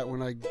play that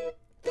when I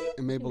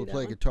am able do to that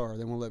play one. guitar.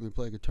 They won't let me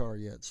play guitar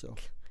yet, so.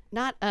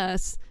 Not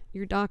us,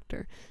 your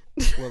doctor.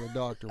 Well, the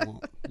doctor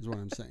won't, is what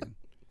I'm saying.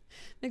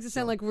 Makes it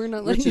sound like we're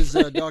not Which letting is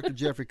you. Dr.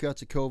 Jeffrey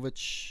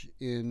Kutsakovich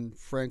in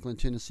Franklin,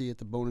 Tennessee at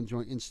the Bone and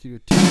Joint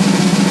Institute.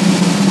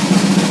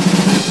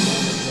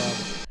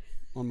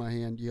 On my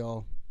hand,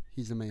 y'all.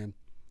 He's the man.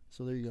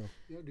 So there you go.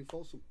 Yeah, do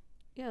Folsom.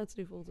 Yeah, let's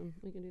do Folsom.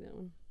 We can do that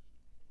one.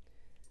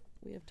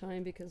 We have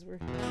time because we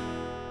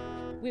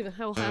have a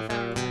whole half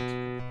hour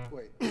left.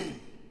 Wait.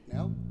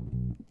 Now?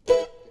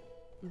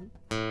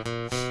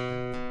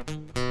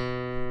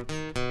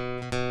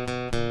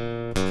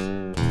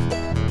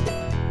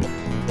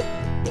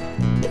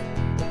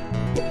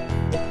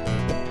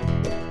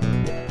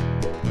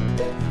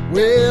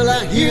 Well,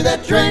 I hear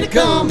that train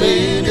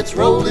a-comin', it's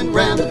rolling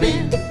round the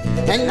bend.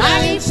 And I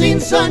ain't seen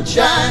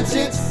sunshine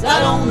since I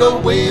don't know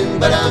when.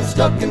 But I'm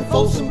stuck in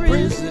Folsom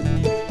Prison,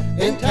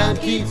 and time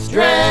keeps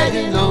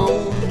dragging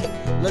on.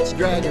 Let's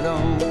drag it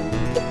on.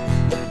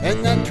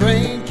 And that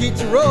train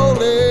keeps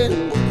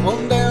rolling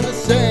on down to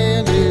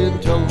San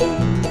Antonio.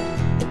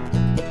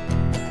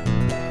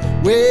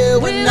 Well,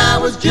 when I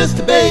was just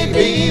a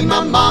baby,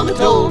 my mama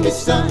told me,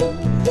 son,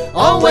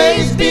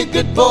 always be a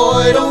good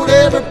boy, don't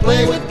ever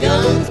play with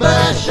guns. But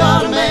I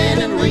shot a man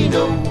in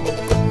Reno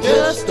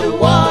just to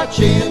watch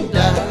him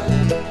die.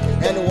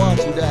 Had to watch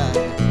him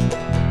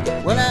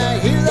die. When I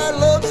hear that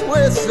love's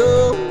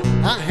whistle,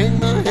 I hang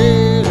my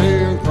head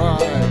and cry.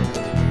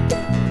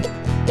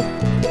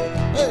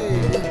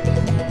 Hey.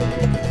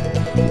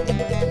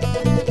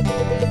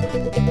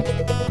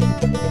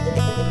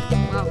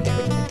 Wow,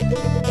 Carrie.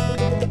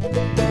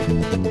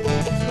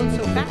 It's going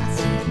so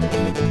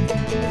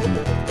fast.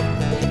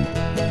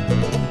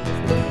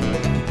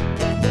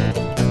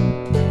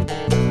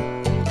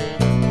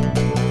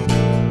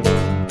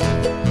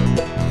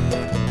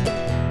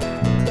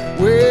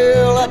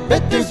 Well, I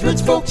bet there's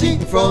rich folks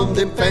eating from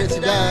them fancy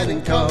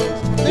dining cars.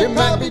 They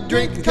might be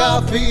drinking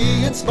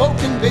coffee and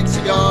smoking big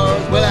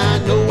cigars. Well, I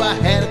know I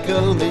had it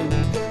coming,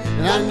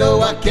 and I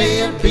know I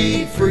can't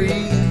be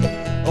free.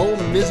 Oh,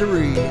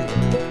 misery.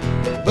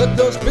 But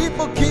those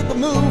people keep a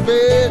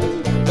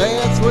moving,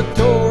 that's what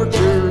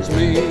tortures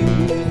me.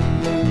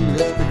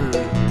 Let's be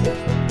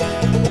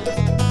heard.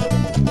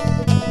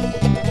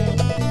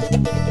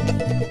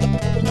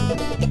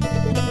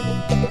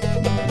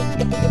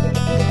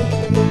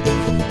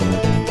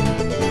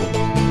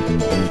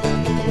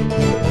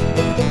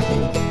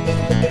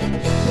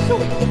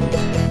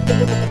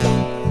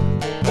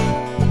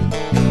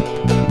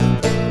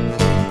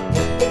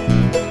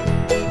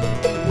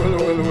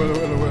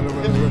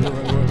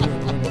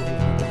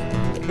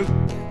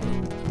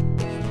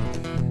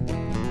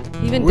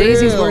 Even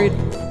Daisy's Well. worried.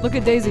 Look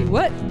at Daisy.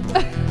 What?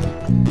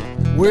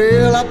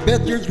 Well, I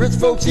bet there's rich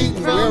folks eating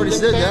We from already them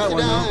said that fancy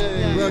one.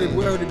 dining.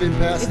 We already been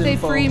past If them they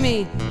free folks.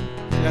 me.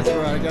 That's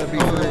right. I gotta be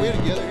Are we free.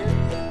 together here?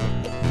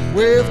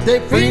 Well, if they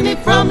free me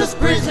from this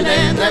prison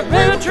and that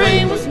rail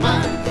train was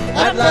mine,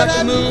 I'd like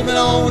to move it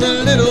on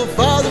a little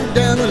farther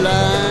down the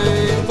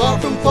line, far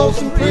from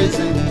Folsom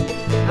Prison.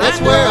 That's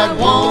where I'd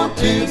want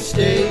to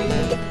stay.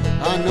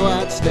 I know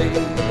I'd stay.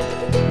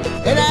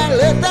 And I'd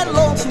let that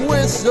lonesome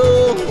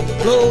whistle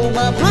blow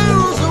my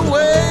blues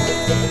away.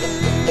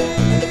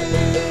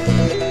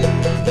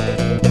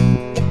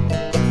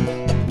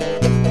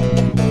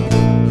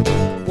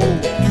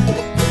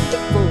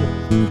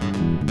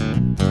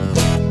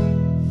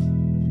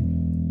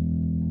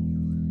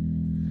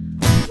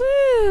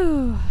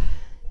 Woo.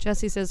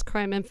 Jesse says,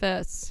 "Cry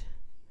Memphis."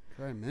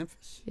 Cry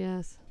Memphis.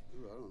 Yes.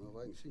 Ooh, I don't know if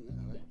I can sing that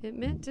right. It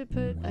meant to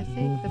put, I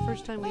think, the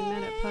first time we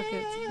met at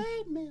Puckett's.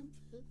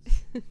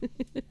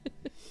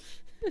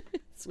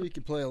 We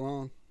could play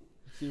along,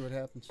 see what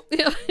happens.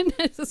 Yeah,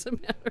 it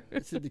doesn't matter.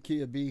 It's in the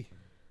key of B.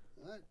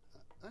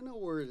 I know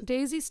where it is.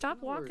 Daisy,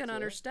 stop walking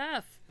on her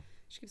stuff.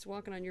 She keeps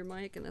walking on your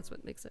mic, and that's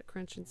what makes that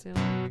crunching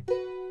sound.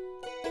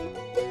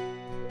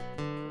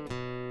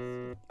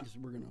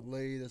 We're going to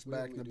lay this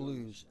back in the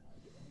blues.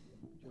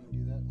 Do you want me to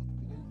do that at the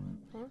beginning?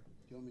 Huh? Do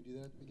you want me to do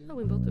that at the beginning? Oh,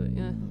 we both do it.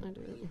 Yeah, I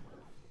do it.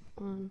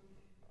 1,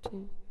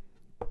 2.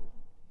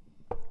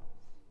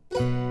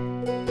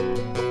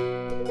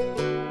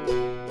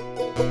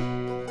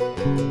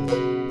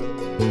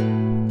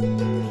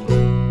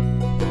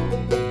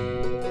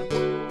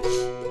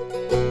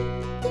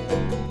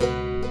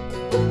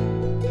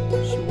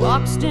 She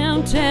walks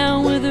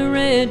downtown with a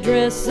red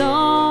dress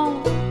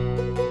on,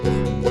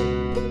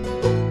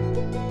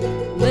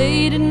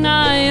 late at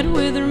night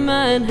with her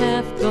mind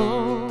half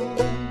gone.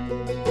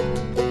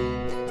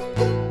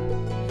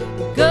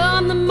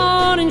 Come the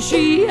morning,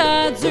 she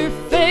hides her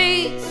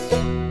face,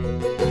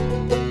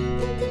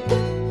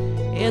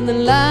 and the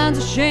lines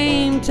of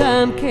shame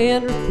time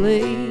can't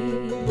replace.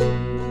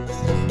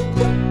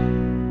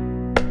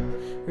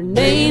 Her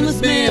name is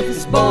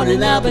Memphis, born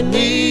in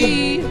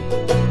Albany,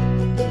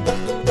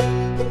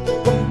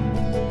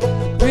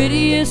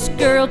 prettiest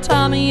girl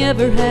Tommy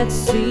ever had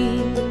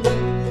seen.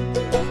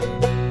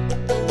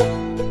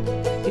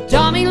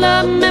 Tommy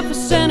loved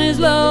Memphis and his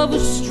love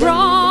was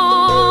strong.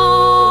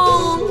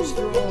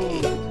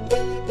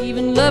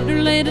 Even loved her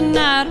late at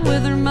night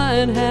with her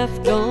mind half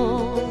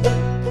gone.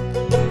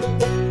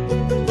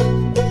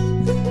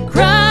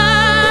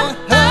 Cry,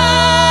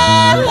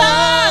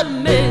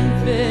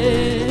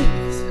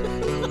 Memphis.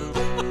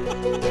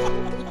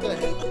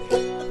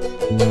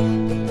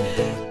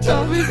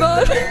 Tommy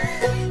bud.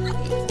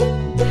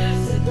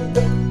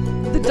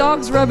 The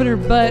dog's rubbing her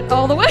butt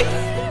all the way.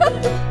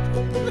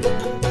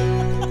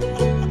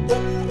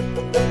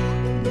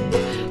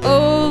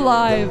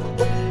 Live.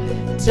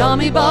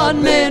 Tommy bought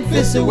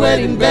Memphis a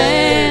wedding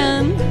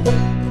band.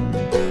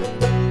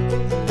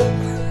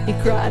 He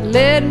cried,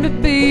 "Let me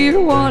be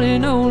your one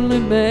and only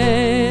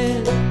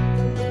man."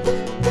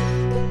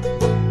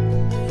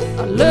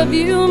 I love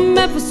you,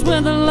 Memphis,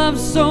 with a love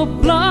so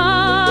blind,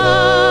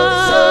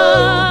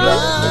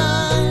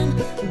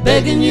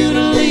 begging you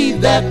to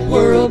leave that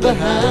world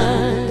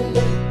behind.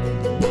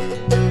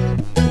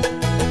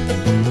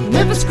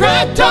 Memphis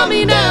cried,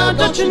 "Tommy, now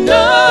don't you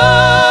know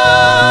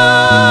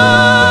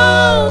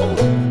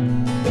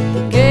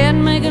you can't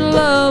make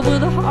love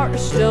with a heart of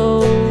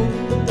stone?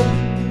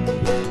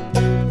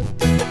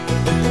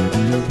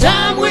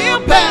 Time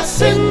will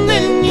pass and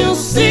then you'll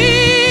see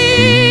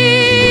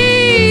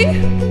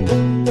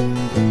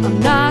I'm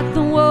not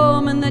the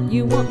woman that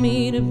you want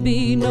me to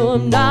be. No,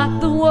 I'm not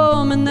the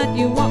woman that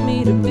you want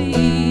me to be."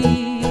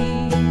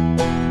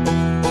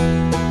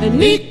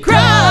 And he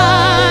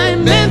cried,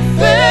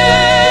 "Memphis,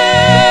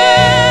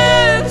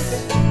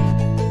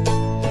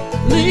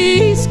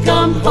 please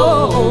come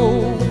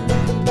home."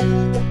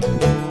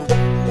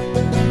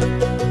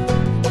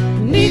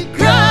 And he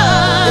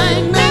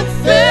cried,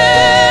 "Memphis,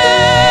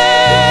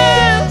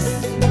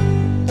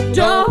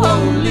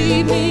 don't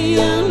leave me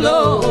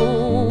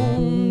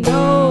alone,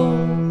 no."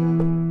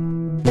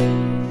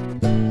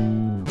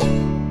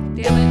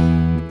 Damn it.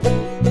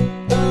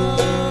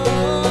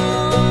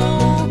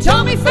 Oh,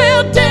 Tommy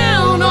fell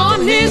down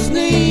on his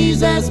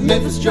knees as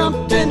Memphis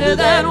jumped into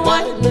that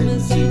white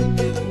limousine.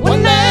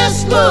 One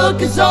last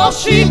look is all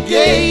she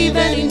gave,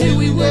 and he knew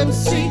he wouldn't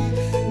see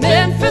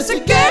Memphis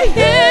again.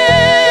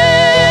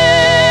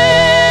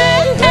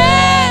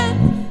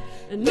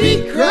 And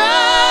he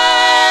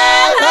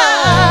cried,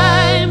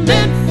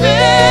 "Memphis,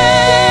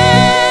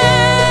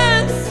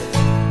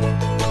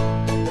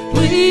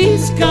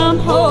 please come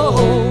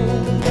home."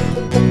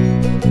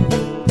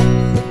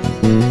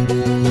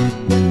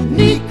 And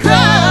he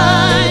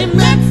cried,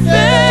 "Memphis,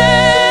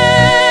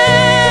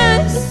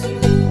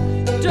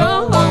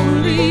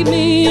 don't leave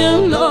me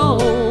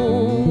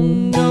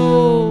alone,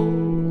 no."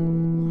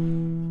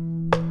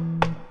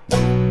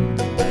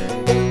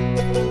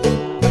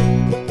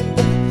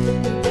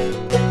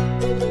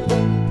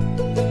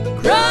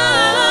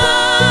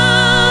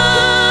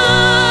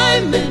 Cry,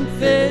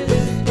 Memphis,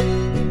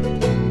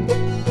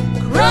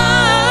 cry,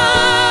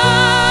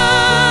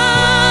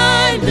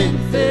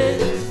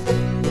 Memphis,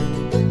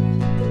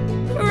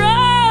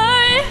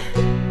 cry,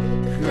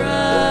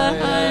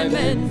 cry,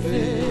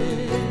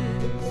 Memphis.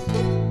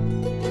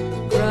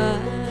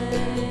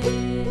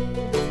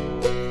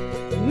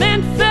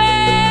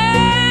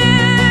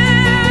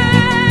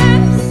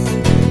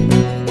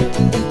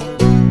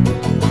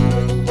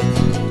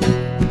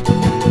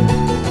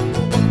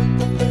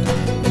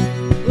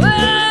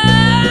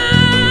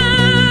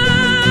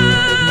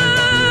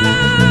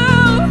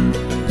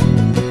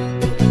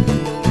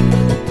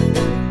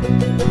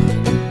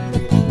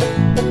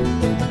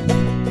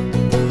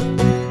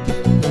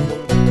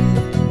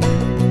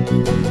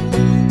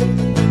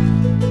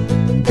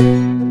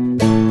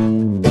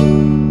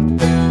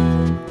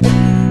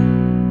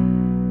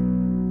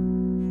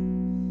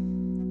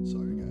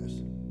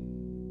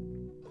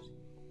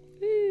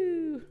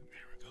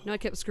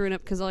 kept screwing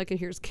up because all I can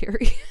hear is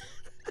Carrie.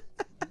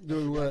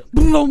 Doing what?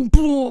 Boom,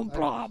 boom, I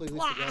blah, completely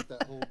blah. forgot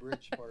that whole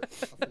bridge part.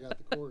 I forgot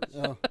the chords.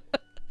 Oh.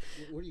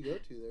 Where do you go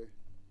to there?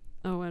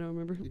 Oh, I don't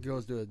remember. It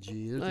goes to a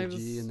G. There's a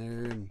G in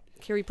there, and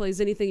Carrie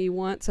plays anything he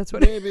wants. That's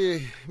what.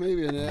 maybe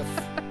an F,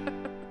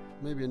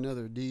 maybe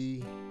another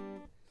D.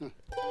 Huh.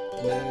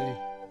 A.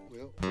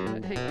 Well,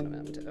 Hang on a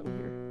minute over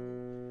here.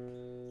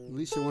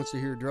 Lisa wants to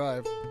hear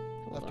Drive.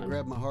 I'll have to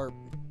grab my harp.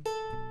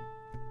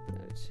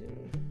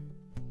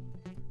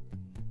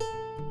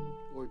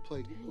 Or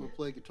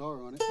play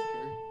guitar on it,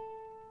 Carrie.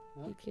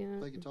 Huh? You can't.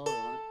 Play guitar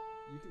on it.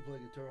 You can play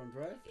guitar on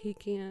Drive. He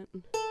can't.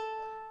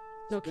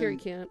 No, Carrie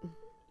can't.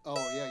 Oh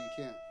yeah, you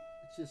can't.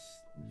 It's just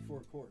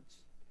 4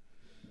 chords.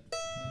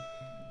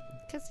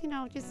 Because,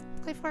 just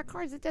play 4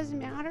 chords. It doesn't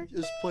matter.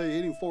 Just play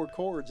any 4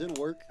 chords.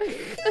 It'll work.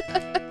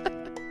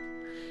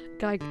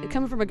 Guy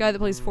coming from a guy that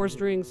plays 4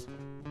 strings.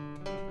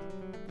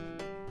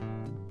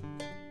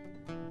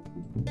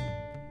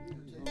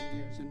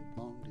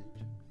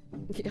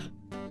 Yeah.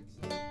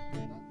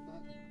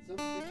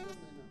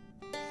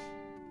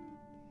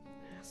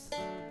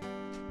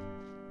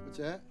 What's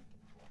that?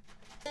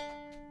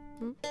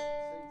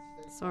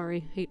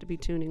 Sorry, hate to be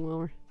tuning while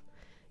we're.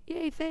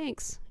 Yay,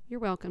 thanks. You're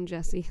welcome,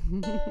 Jesse.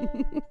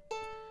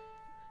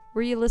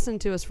 Where you listen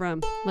to us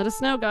from? Let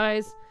us know,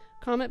 guys.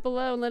 Comment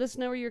below and let us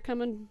know where you're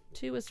coming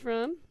to us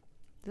from.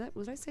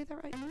 Was I say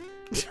that right?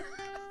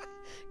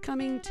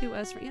 Coming to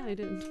us from. Yeah, I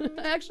didn't.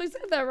 I actually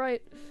said that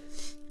right.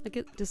 I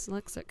get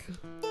dyslexic.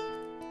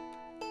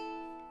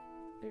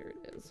 There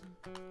it is.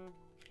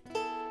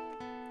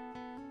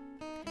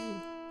 Okay.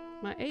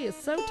 My A is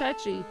so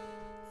touchy.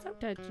 So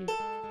touchy.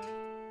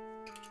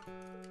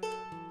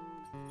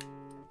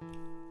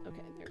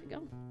 Okay, there we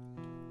go.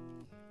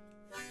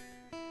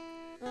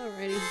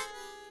 Alrighty.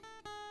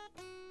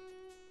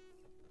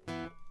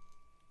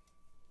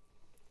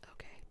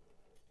 Okay.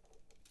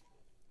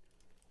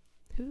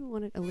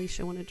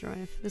 Alicia want to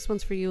drive? This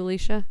one's for you,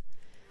 Alicia.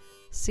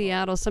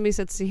 Seattle. Somebody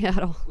said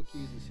Seattle. What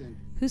key is he saying?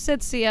 Who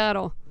said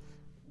Seattle?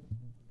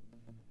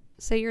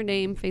 Say your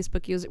name,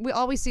 Facebook user.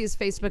 All we see is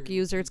Facebook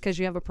user. It's because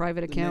you have a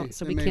private account,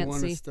 so we can't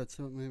see.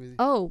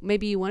 Oh,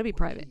 maybe you want to be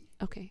private.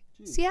 Okay.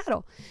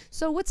 Seattle.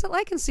 So what's it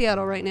like in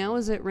Seattle right now?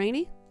 Is it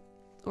rainy?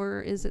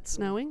 Or is it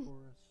snowing?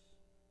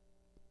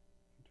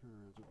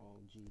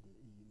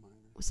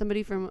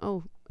 Somebody from,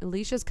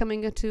 Alicia's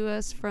coming to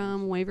us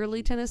from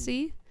Waverly,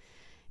 Tennessee.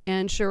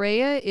 And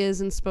Sharia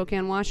is in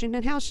Spokane,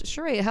 Washington.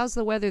 Sharia, how's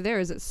the weather there?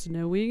 Is it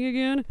snowing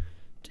again?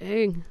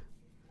 Dang.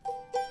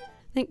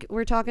 I think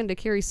we're talking to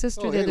Carrie's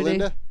sister the other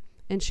day.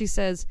 And she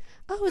says,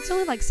 it's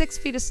only like 6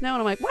 feet of snow. And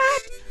I'm like,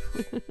 what?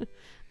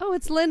 Oh,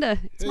 it's Linda.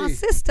 It's my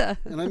sister.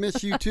 And I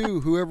miss you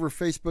too, whoever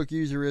Facebook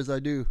user is, I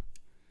do.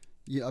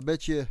 Yeah, I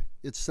bet you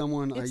it's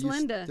someone I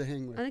used to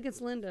hang with. I think it's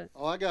Linda.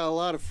 Oh, I got a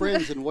lot of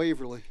friends in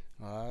Waverly.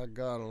 I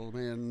got a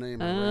man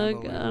named I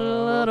got a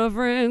lot of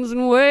friends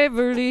in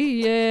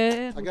Waverly,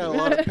 yeah. I got a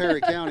lot of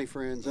Perry County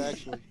friends,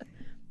 actually.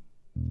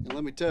 And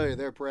let me tell you,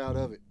 they're proud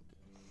of it.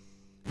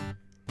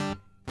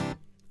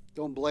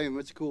 Don't blame them.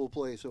 It's a cool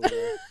place over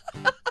there.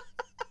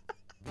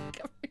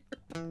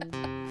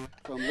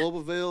 From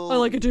Loboville. I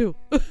like it too.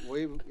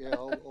 Yeah,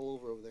 all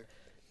over there.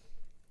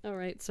 All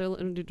right, so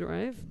let me do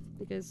drive.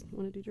 You guys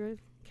want to do drive?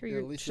 Carrie,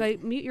 Yeah, should I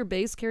mute your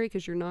bass, Carrie,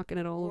 because you're knocking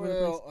it all over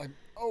the place?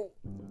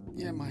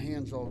 Yeah, my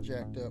hand's all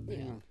jacked up.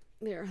 Yeah.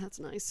 There, that's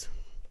nice.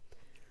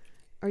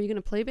 Are you going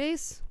to play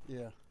bass?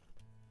 Yeah.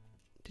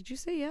 Did you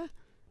say yeah?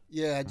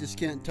 Yeah, I just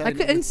can't tell. I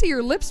couldn't see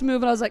your lips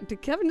move, and I was like,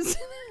 did Kevin just...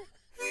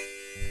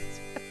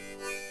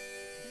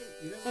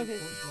 Okay.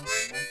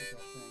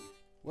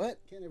 What?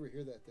 Can't ever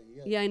hear that thing.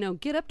 Yeah, I know.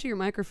 Get up to your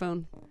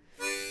microphone.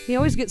 He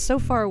always gets so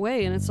far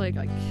away, and it's like...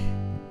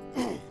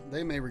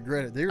 They may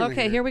regret it.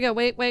 Okay, here we go.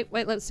 Wait.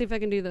 Let's see if I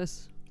can do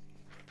this.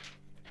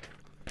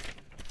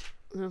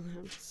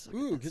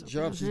 Ooh, good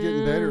job. She's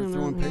getting better at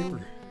throwing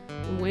paper.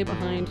 I'm way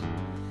behind.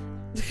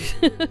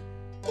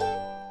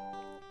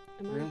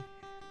 Really?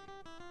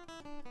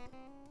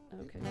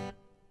 Okay.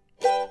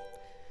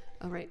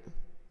 All right.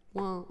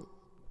 1,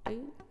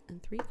 2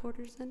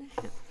 3/4 and a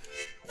half.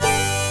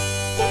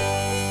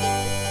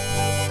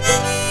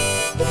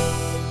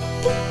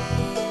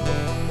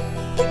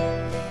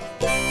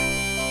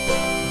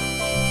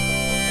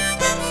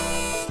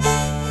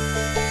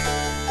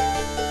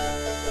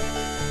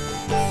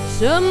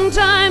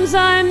 Sometimes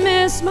I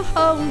miss my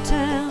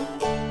hometown.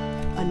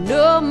 I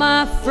know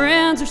my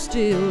friends are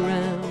still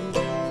around.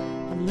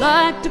 I'd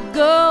like to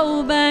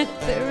go back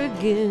there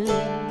again.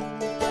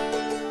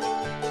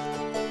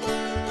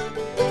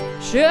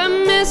 Sure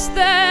miss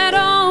that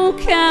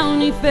old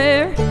county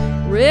fair.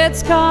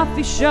 Red's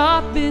coffee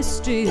shop is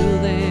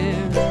still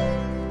there,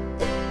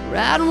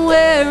 right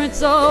where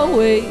it's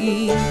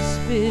always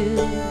been.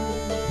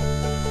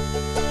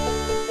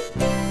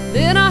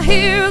 Then I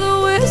hear the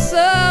whistle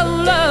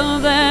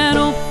of that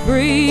old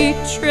freight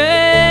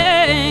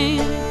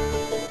train.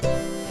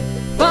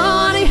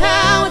 Funny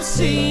how it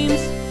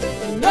seems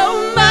you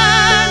know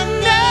my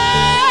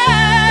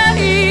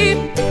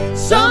name.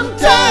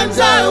 Sometimes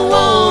I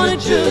wanna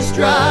just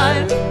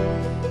drive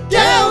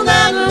down that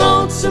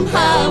lonesome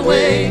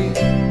highway,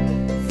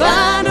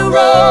 find a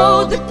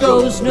road that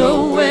goes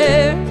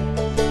nowhere.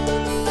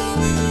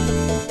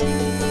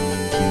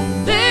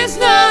 There's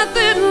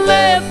nothing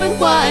left but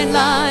white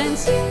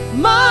lines,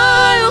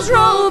 miles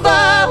roll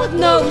by with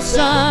no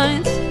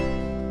signs.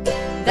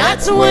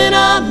 That's when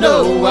I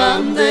know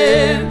I'm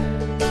there.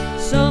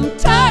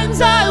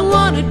 Sometimes I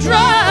wanna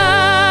drive.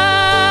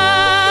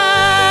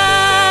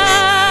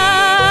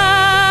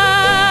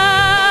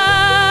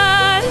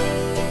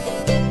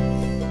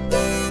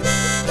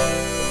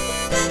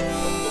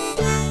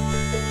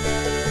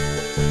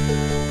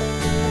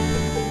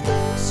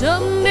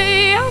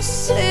 Someday I'll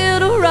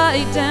settle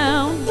right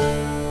down,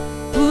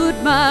 put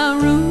my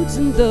roots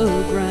in the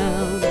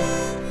ground,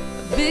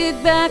 a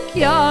big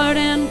backyard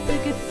and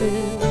picket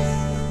fence.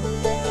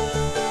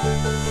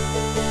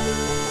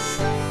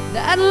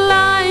 That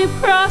life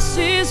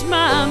crosses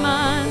my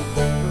mind,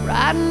 but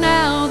right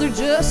now there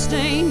just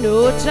ain't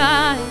no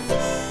time.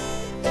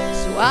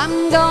 So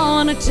I'm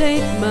gonna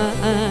take my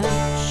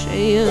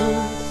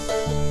chance.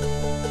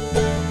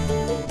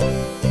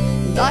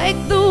 Like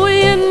the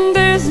wind,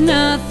 there's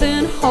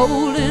nothing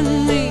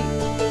holding me.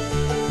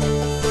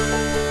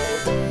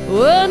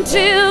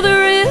 Until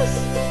there is,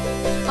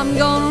 I'm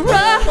gonna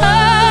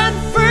run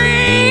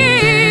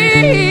free.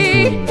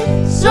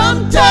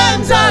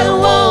 Sometimes I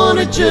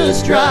wanna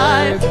just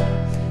drive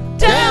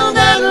down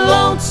that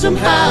lonesome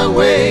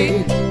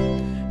highway,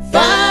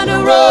 find a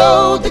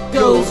road that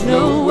goes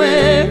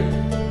nowhere.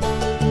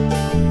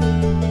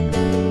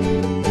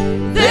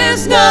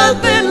 There's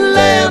nothing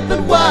left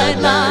but white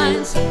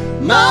lines,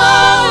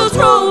 miles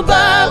roll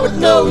by with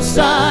no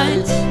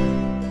signs.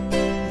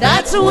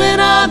 That's when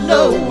I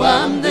know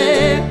I'm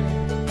there.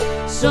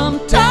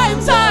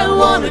 Sometimes I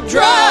wanna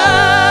drive.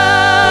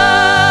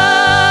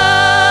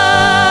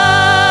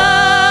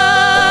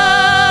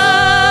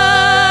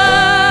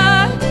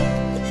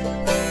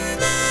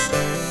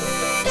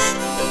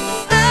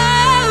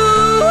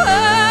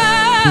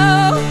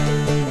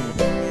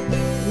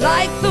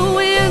 Like the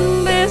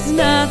wind, there's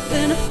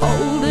nothing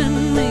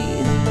holding me.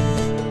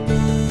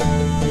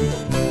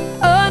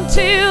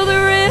 Until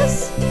there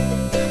is,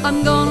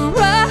 I'm gonna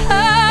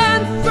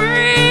run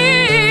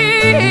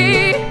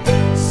free.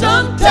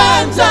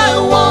 Sometimes I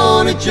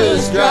wanna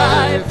just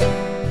drive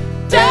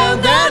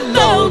down that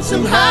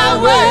lonesome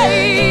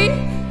highway,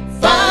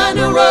 find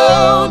a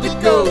road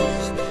that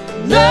goes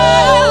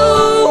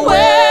nowhere.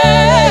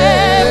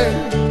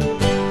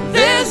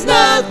 There's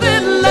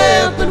nothing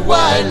left but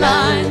white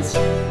lines,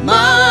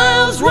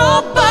 miles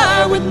roll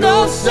by with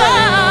no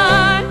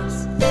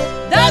signs.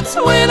 That's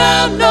when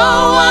I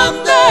know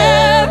I'm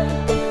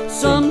there.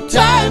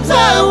 Sometimes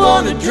I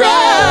wanna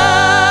drive.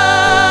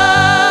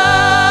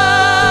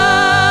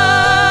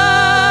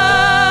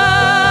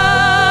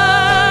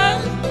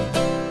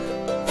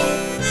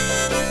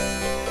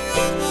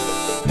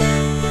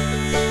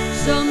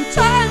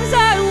 Sometimes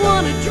I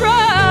wanna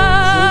drive.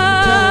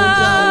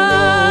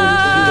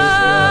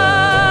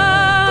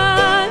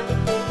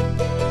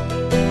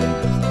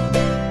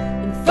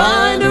 And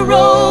find a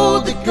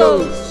road that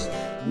goes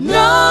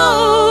nowhere.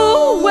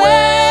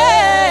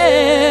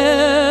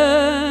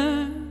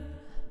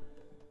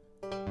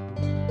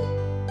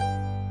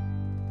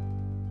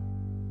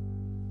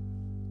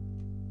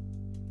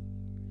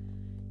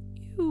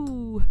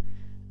 You.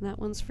 That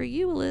one's for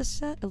you,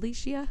 Alicia.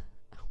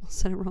 I almost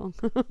said it wrong.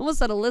 I almost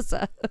said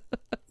Alyssa.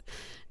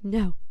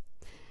 No.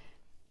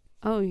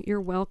 Oh,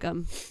 you're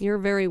welcome. You're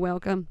very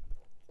welcome.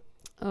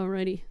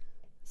 Alrighty.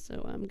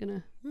 So I'm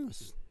gonna...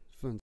 Yes,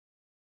 fun.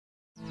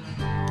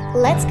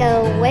 Let's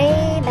go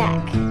way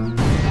back.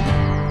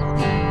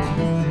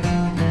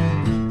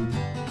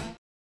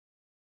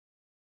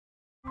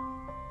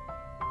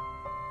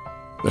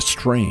 The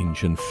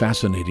strange and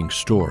fascinating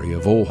story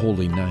of O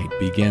Holy Night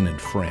began in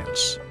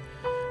France.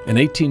 In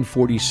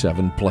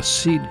 1847,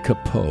 Placide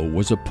Cappeau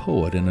was a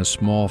poet in a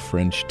small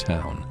French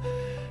town.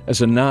 As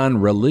a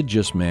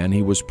non-religious man,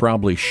 he was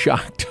probably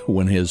shocked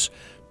when his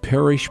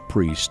parish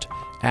priest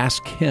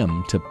asked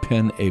him to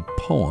pen a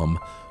poem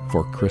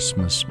for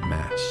Christmas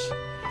Mass.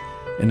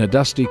 In a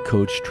dusty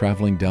coach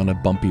traveling down a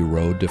bumpy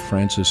road to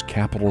France's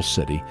capital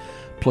city,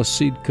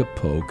 Placide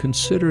Cappeau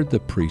considered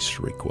the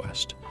priest's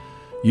request.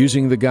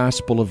 Using the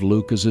Gospel of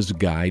Luke as his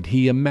guide,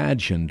 he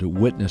imagined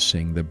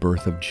witnessing the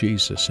birth of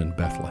Jesus in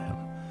Bethlehem.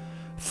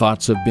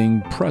 Thoughts of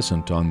being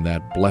present on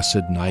that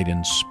blessed night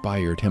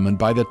inspired him, and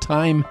by the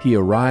time he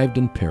arrived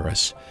in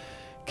Paris,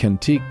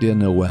 Cantique de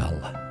Noël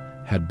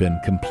had been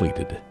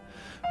completed.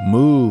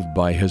 Moved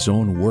by his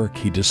own work,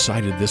 he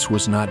decided this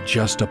was not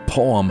just a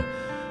poem,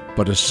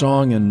 but a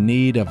song in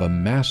need of a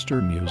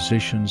master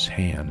musician's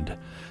hand.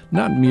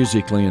 Not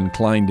musically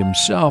inclined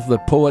himself, the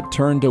poet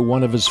turned to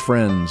one of his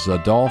friends,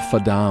 Adolphe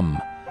Adam,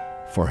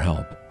 for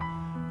help.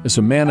 As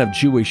a man of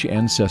Jewish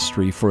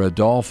ancestry, for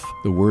Adolphe,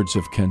 the words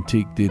of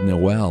Cantique de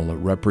Noël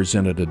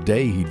represented a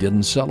day he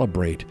didn't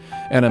celebrate,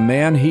 and a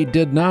man he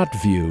did not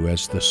view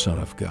as the Son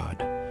of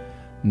God.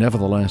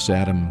 Nevertheless,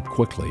 Adam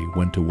quickly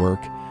went to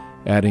work,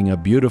 adding a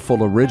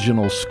beautiful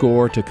original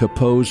score to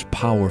Cappeau's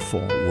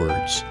powerful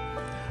words.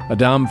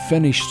 Adam's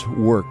finished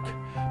work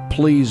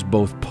pleased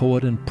both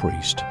poet and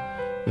priest.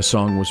 The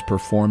song was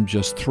performed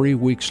just 3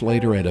 weeks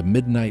later at a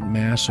midnight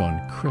mass on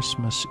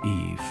Christmas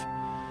Eve.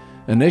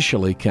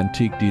 Initially,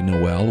 Cantique de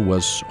Noël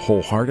was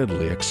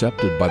wholeheartedly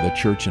accepted by the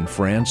church in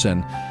France,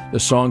 and the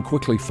song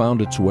quickly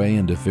found its way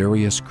into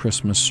various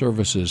Christmas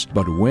services.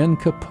 But when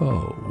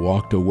Capot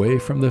walked away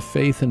from the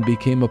faith and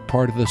became a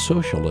part of the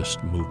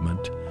socialist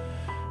movement,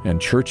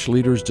 and church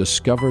leaders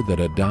discovered that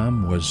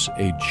Adam was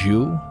a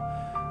Jew,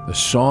 the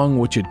song,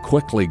 which had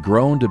quickly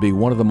grown to be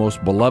one of the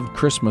most beloved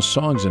Christmas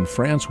songs in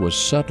France, was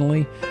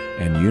suddenly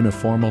and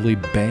uniformly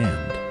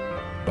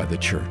banned by the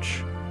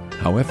church.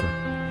 However,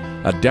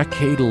 a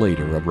decade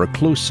later, a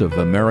reclusive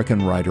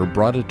American writer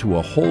brought it to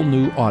a whole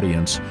new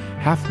audience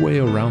halfway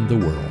around the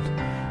world.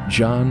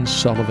 John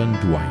Sullivan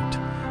Dwight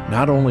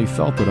not only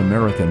felt that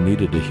America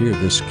needed to hear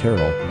this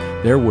carol,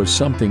 there was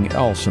something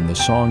else in the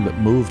song that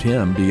moved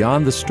him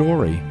beyond the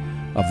story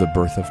of the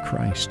birth of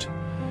Christ.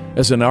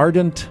 As an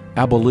ardent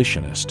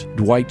abolitionist,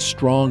 Dwight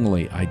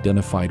strongly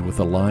identified with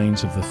the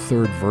lines of the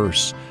third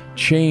verse,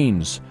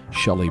 "Chains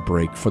shall he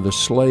break, for the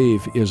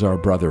slave is our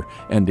brother,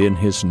 and in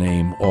his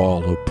name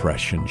all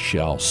oppression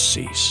shall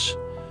cease."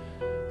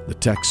 The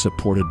text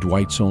supported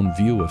Dwight's own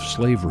view of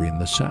slavery in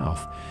the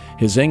South.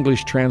 His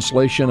English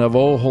translation of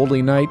 "O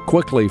Holy Night"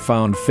 quickly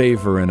found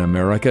favor in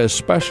America,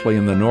 especially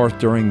in the North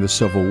during the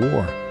Civil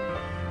War.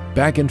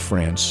 Back in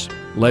France,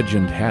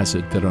 legend has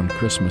it that on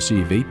Christmas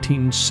Eve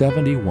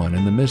 1871,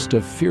 in the midst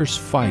of fierce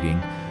fighting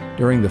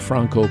during the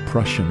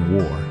Franco-Prussian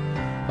War,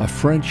 a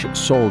French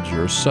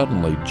soldier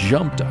suddenly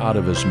jumped out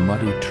of his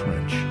muddy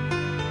trench.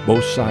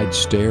 Both sides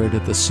stared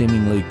at the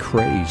seemingly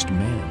crazed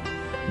man.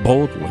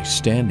 Boldly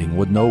standing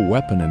with no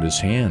weapon in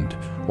his hand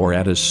or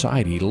at his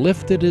side, he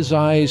lifted his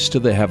eyes to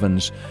the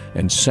heavens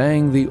and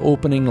sang the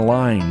opening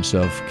lines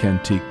of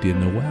Cantique de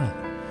Noël.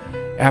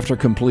 After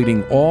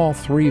completing all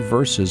 3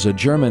 verses, a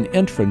German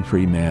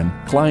infantryman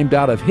climbed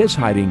out of his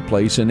hiding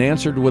place and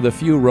answered with a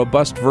few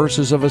robust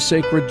verses of a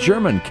sacred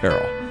German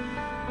carol.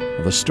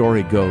 The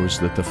story goes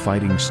that the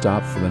fighting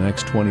stopped for the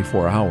next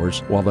 24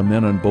 hours while the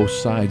men on both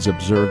sides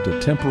observed a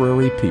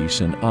temporary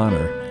peace in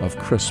honor of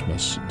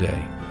Christmas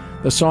Day.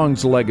 The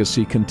song's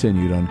legacy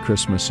continued on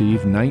Christmas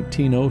Eve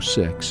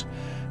 1906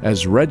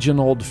 as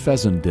Reginald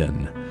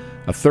Fessenden,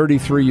 a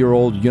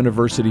 33-year-old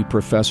university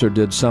professor,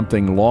 did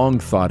something long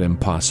thought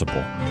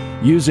impossible.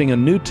 Using a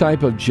new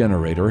type of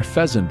generator,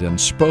 Fessenden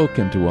spoke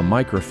into a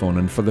microphone,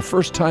 and for the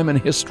first time in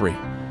history,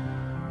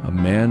 a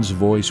man's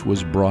voice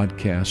was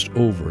broadcast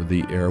over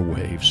the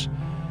airwaves.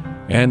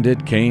 "And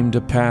it came to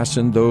pass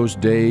in those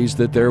days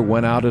that there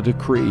went out a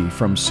decree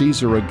from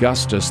Caesar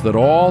Augustus that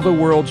all the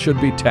world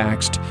should be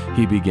taxed,"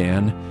 he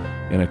began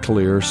in a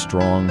clear,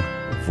 strong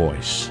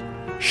voice.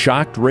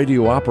 Shocked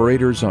radio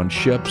operators on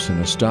ships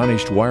and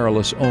astonished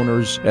wireless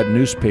owners at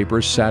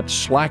newspapers sat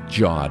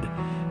slack-jawed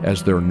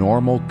as their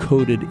normal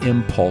coded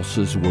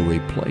impulses were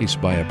replaced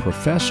by a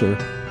professor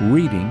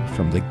reading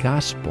from the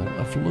Gospel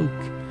of Luke.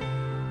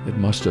 It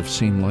must have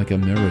seemed like a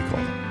miracle,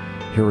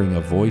 hearing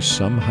a voice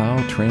somehow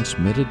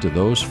transmitted to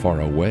those far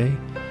away.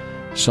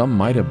 Some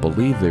might have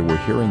believed they were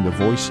hearing the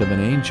voice of an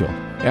angel.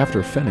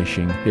 After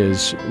finishing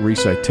his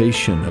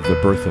recitation of the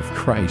birth of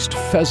Christ,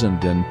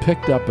 Fessenden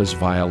picked up his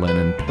violin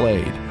and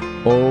played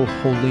 "O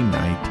Holy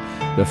Night,"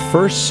 the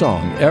first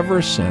song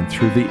ever sent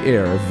through the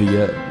air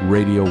via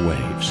radio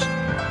waves.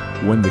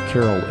 When the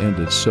carol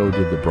ended, so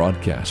did the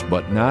broadcast,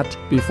 but not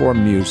before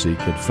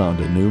music had found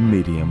a new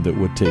medium that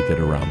would take it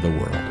around the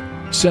world.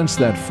 Since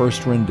that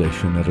first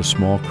rendition at a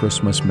small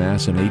Christmas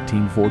Mass in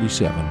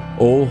 1847,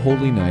 "O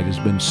Holy Night" has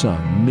been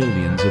sung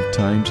millions of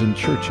times in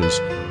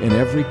churches in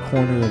every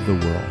corner of the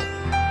world.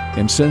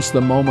 And since the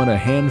moment a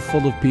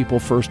handful of people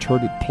first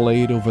heard it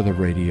played over the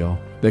radio,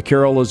 the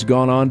carol has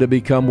gone on to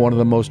become one of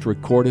the most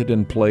recorded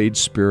and played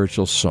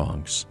spiritual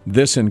songs.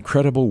 This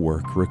incredible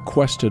work,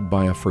 requested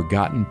by a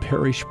forgotten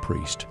parish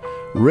priest,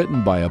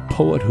 written by a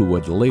poet who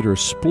would later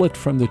split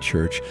from the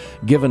church,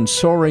 given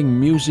soaring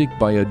music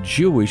by a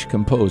Jewish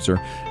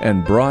composer,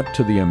 and brought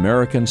to the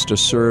Americans to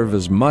serve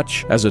as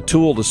much as a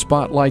tool to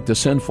spotlight the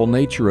sinful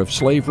nature of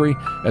slavery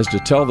as to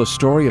tell the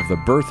story of the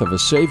birth of a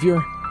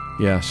Savior?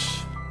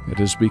 Yes, it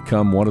has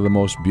become one of the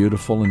most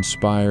beautiful,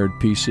 inspired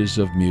pieces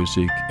of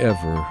music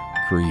ever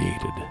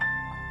created.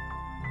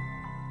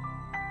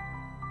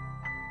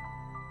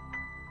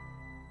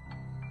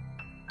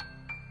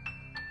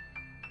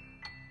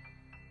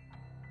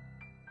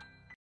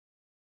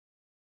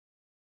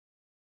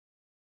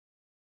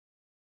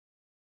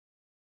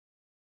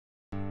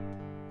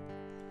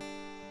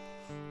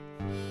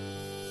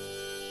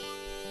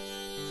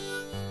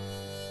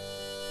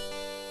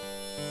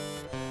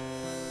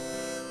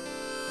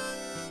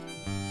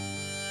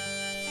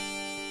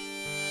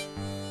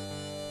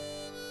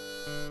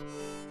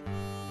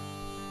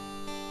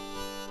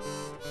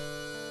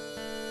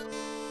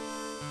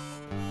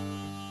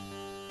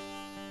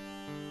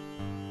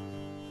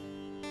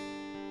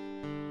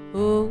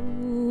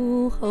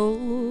 Oh,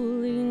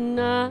 holy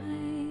night,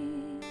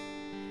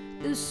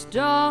 the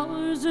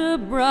stars are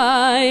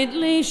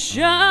brightly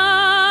shining,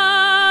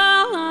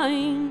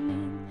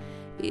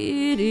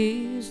 It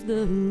is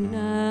the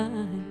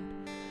night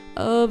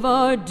of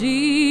our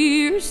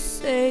dear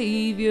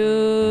Savior's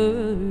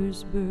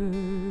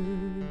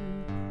birth.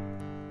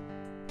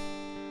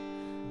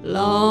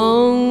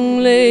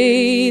 Long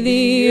lay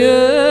the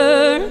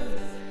earth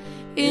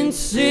in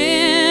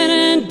sin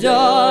and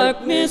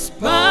darkness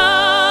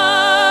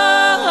pining,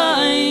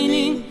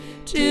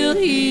 till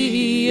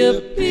he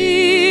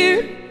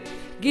appeared,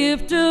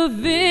 gift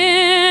of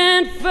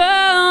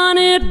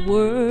infinite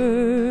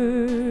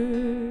worth.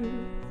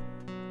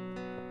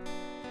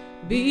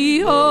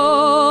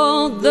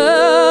 Behold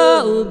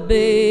the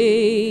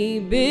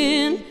babe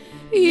in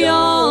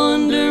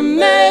yonder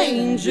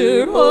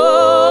manger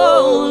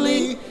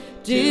holy,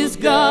 'tis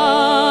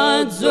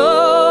God's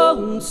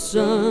own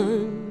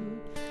Son,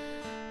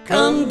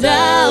 come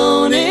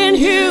down in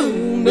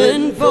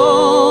human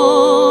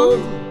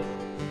form.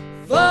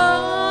 Fall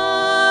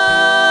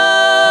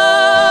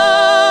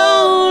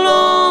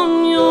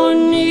on your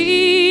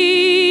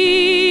knees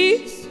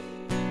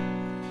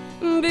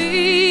before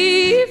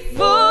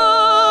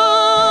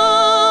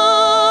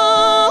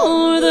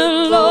the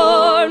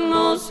Lord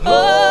most holy.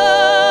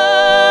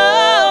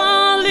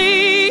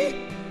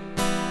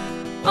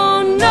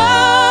 Oh, night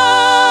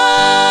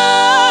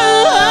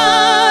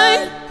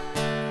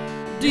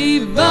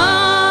divine,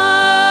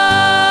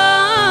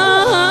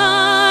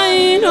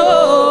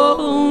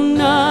 oh,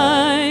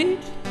 night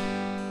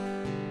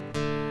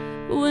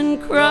when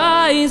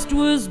Christ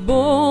was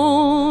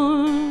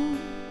born.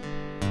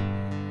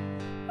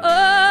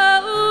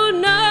 Oh,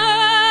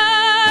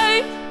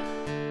 night,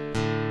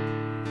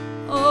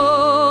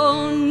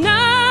 oh,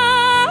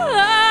 night,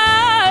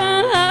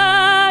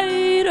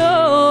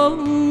 oh,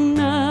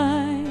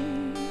 night,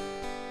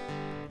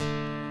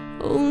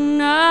 oh,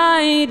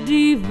 night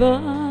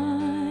divine.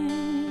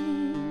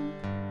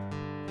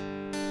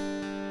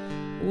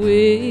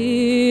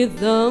 With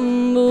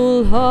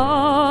humble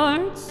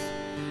hearts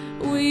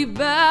we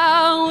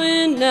bow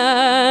in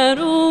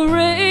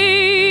adoration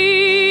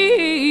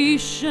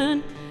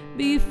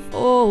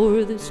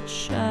before this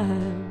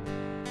child,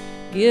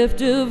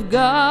 gift of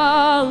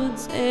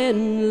God's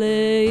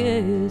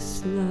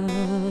endless love.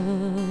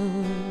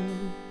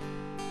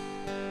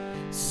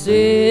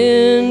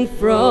 Sent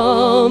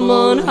from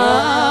on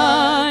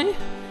high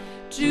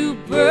to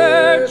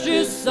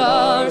purchase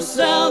our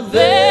salvation,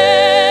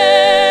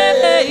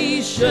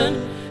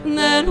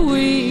 that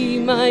we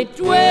might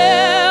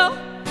dwell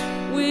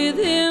with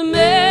him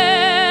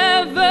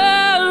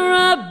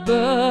ever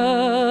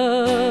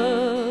above.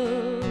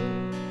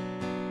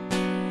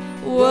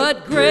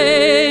 What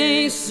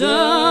grace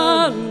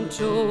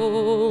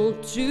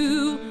untold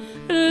to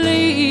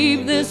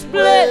leave this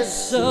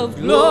bliss of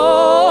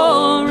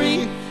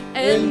glory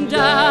and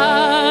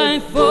die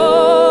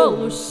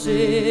for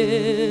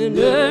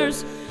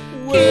sinners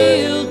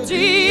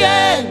guilty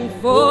and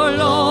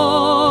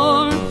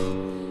forlorn.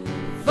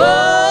 Fall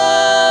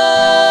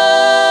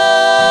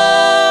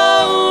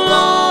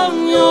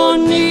on your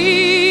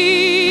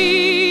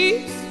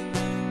knees,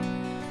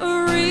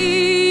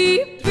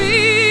 repeat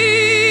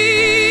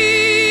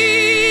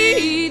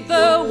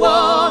the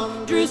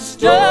wondrous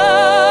story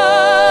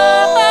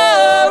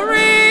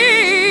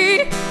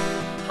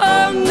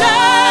of night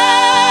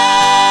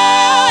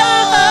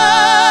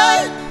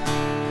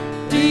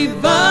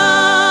divine,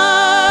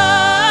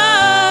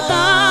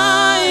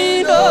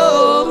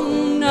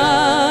 oh,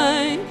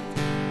 night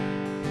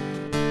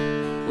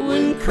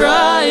when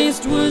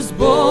Christ was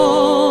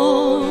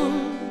born.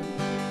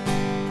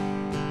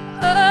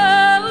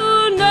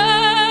 Oh,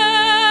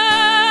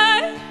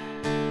 night,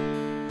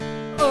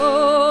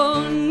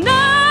 oh, night,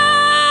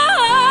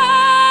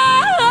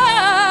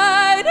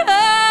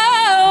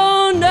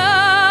 oh,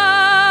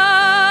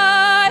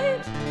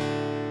 night,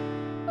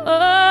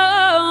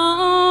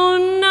 oh,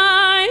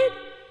 night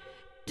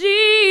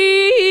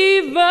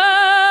divine.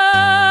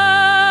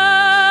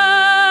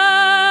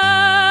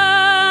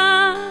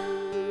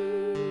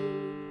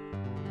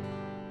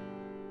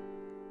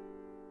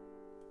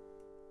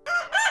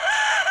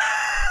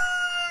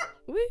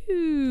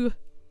 Woo!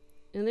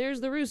 And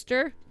there's the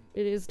rooster.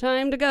 It is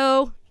time to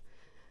go.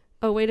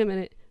 Oh, wait a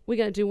minute. We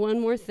got to do one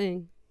more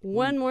thing.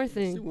 One more Let's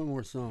do thing. one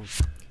more song.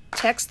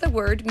 Text the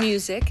word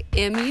music,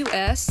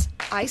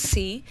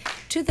 MUSIC,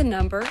 to the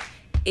number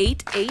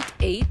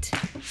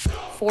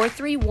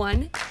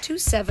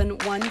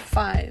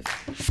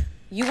 888-431-2715.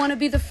 You want to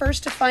be the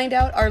first to find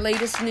out our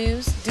latest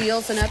news,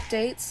 deals, and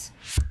updates?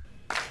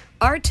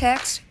 Our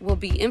text will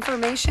be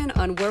information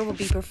on where we'll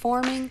be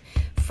performing,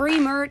 free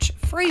merch,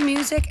 free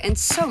music, and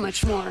so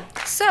much more.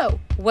 So,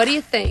 what do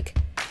you think?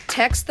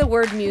 Text the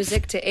word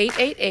music to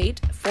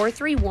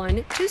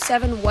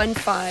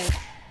 888-431-2715.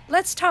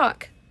 Let's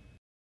talk.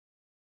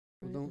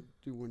 Well, don't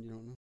do one you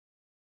don't know.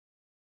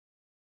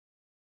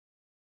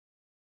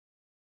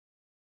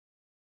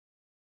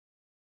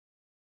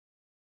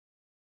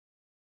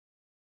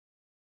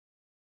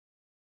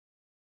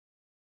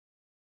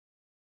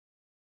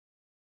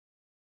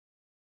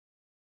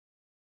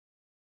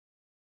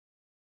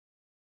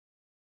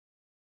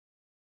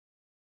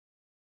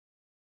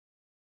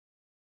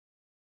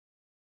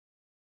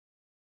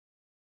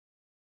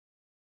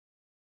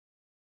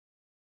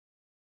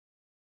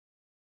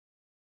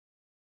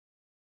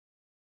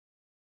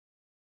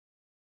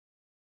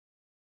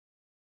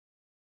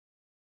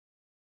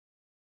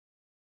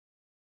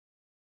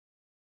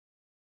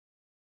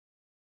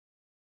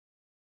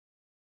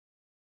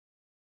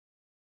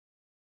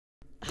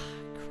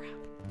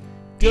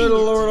 Good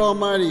Lord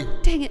Almighty.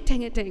 Dang it,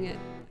 dang it, dang it.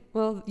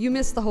 Well, you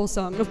missed the whole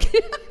song.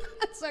 Okay.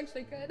 That's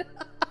actually good.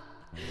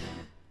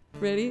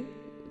 Ready?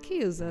 What key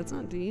is that? It's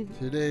not D.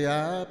 Today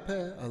I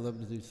love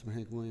to do some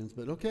Hank Williams,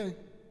 but okay.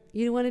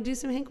 You want to do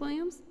some Hank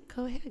Williams?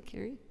 Go ahead,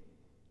 Carrie.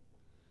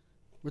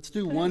 Let's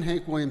do one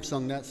Hank Williams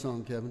song, that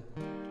song, Kevin.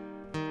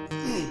 Of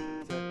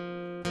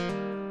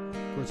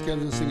course, Kevin's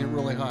going to sing it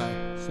really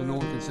high, so no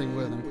one can sing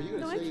with him.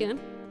 No, I can.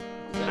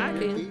 I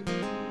can.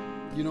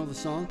 You know the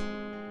song? Yeah.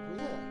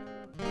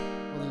 Well,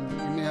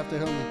 then you may have to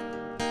help me.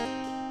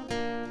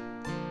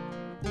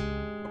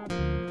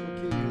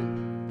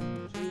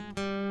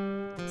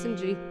 It's in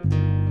G.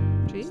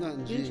 G? It's not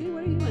in G.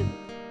 What are you in?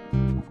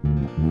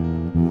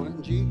 You want it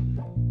in G?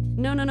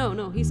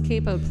 No. He's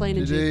capo playing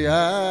in G.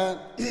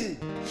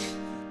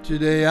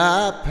 Today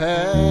I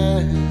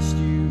passed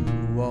you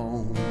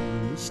on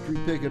the street.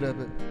 Pick it up.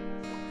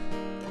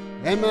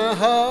 And my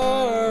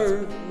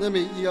heart. Let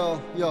me,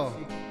 y'all. You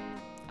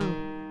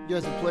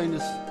guys are playing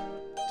this.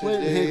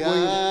 Today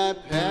I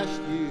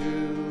passed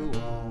you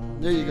on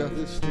There you go.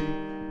 the street.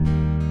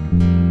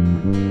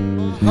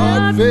 My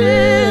heart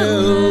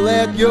fell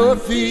at your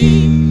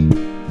feet.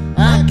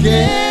 I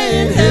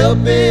can't help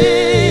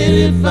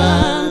it if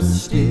I'm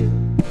still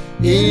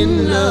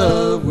in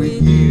love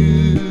with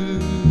you.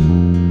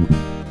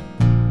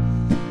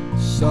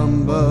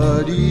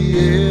 Somebody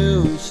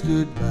else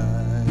stood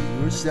by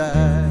your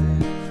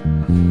side,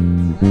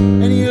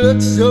 and you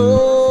look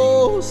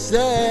so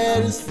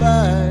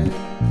satisfied.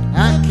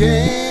 I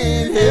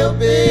can't help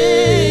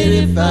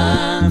it if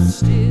I'm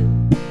still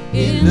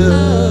in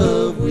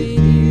love with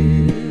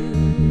you.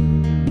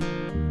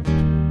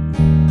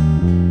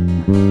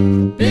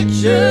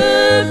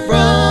 Picture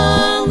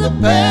from the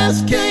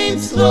past came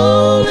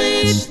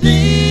slowly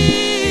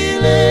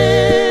stealing.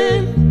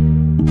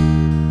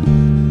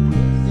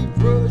 He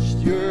brushed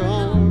your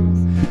arms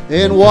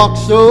and walked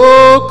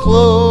so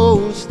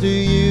close to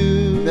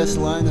you. Best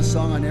line in the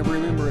song, I never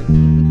remember it.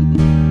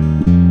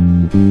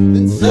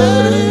 Then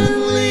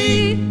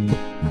suddenly I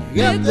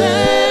got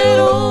that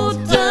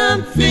old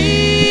time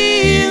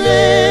feeling.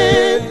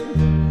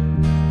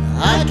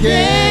 I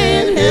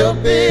can't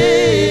help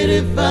it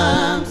if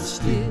I'm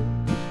still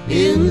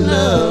in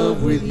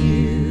love with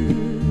you.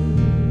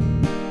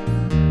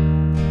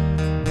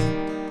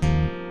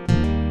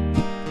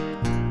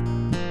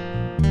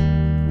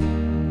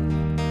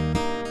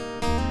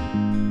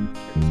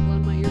 Carrie's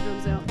blowing my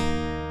eardrums out.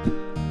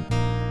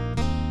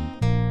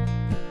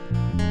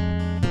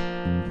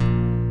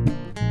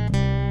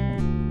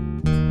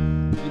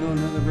 You know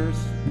another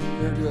verse?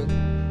 Here, do it.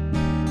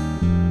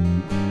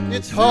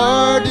 It's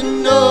hard to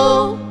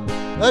know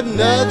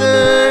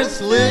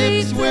another's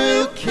lips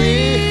will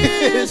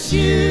kiss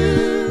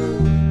you.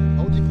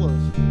 Hold you close.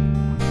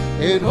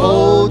 And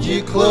hold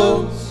you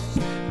close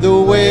the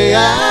way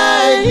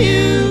I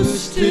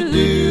used to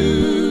do.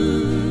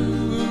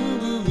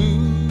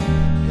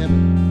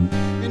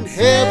 And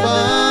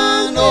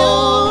heaven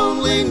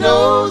only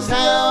knows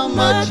how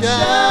much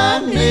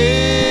I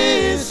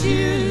miss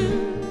you.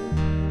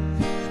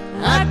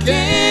 I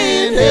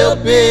can't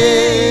help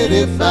it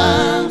if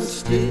I'm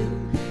still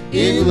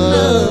in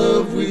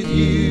love with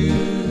you.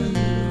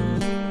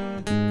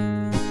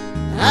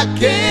 I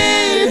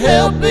can't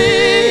help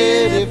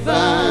it if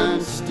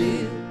I'm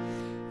still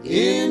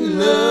in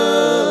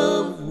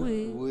love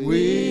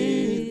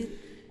with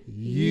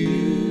you.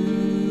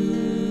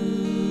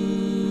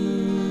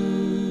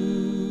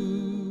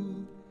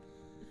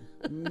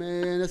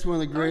 Man, that's one of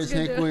the greatest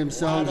Hank Williams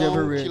songs Why ever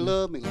don't written. you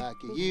love me like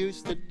you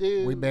used to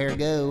do? We better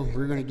go.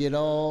 We're gonna get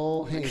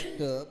all hanked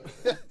up.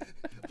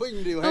 We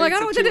can do I'm like, I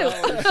don't know what to do.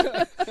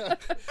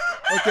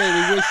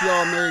 Okay, we wish you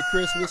all a Merry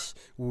Christmas.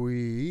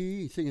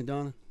 We singing,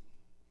 Donna.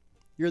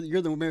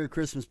 You're the Merry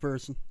Christmas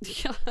person.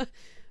 Yeah.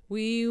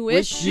 We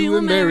wish you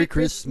a Merry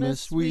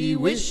Christmas. We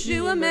wish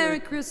you a Merry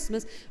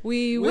Christmas.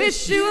 We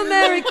wish you a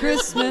Merry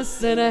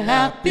Christmas and a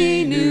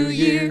Happy New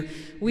Year.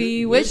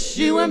 We wish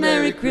you a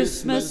Merry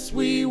Christmas.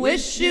 We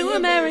wish you a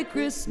Merry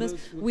Christmas.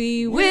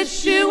 We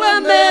wish you a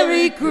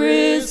Merry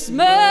Christmas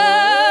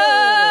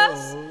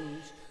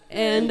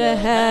and a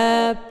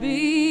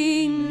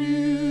Happy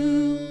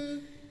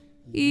New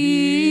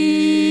Year.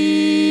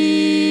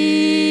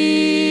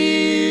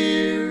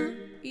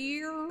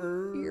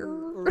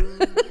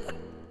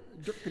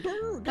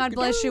 God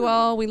bless you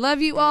all. We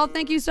love you all.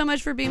 Thank you so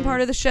much for being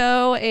part of the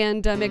show.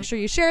 And make sure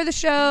you share the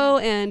show.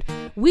 And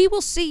we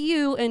will see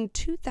you in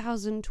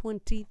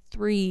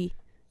 2023.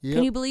 Yep.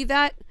 Can you believe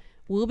that?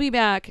 We'll be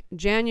back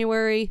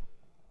January,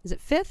 is it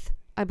 5th?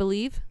 I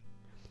believe.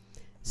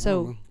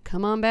 So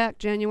come on back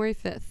January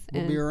 5th.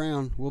 We'll be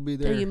around. We'll be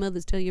there. Tell your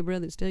mothers, tell your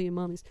brothers, tell your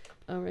mommies.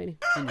 Alrighty.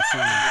 In the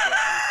sun.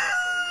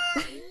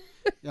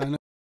 Yeah, I know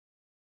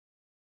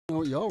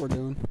what y'all were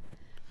doing.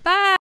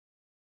 Bye.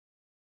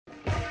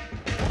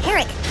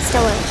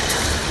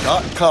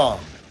 Herrickstore.com.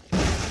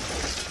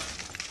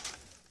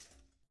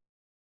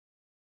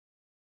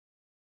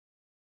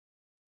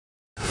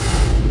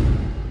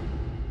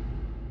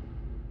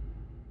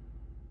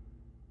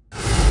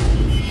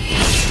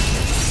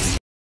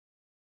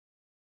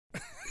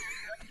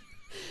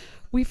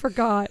 We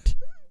forgot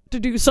to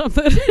do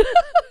something.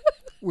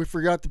 We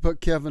forgot to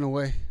put Kevin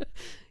away.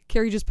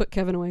 Carrie just put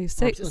Kevin away.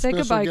 Say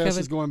goodbye, guest Kevin.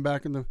 Is going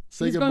back in the.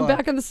 Say He's goodbye. going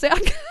back in the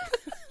sack.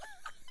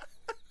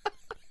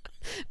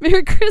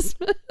 Merry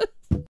Christmas.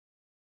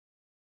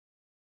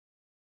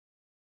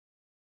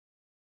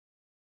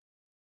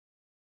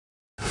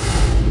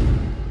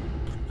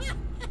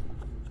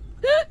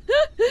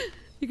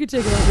 You can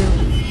take it out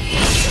now.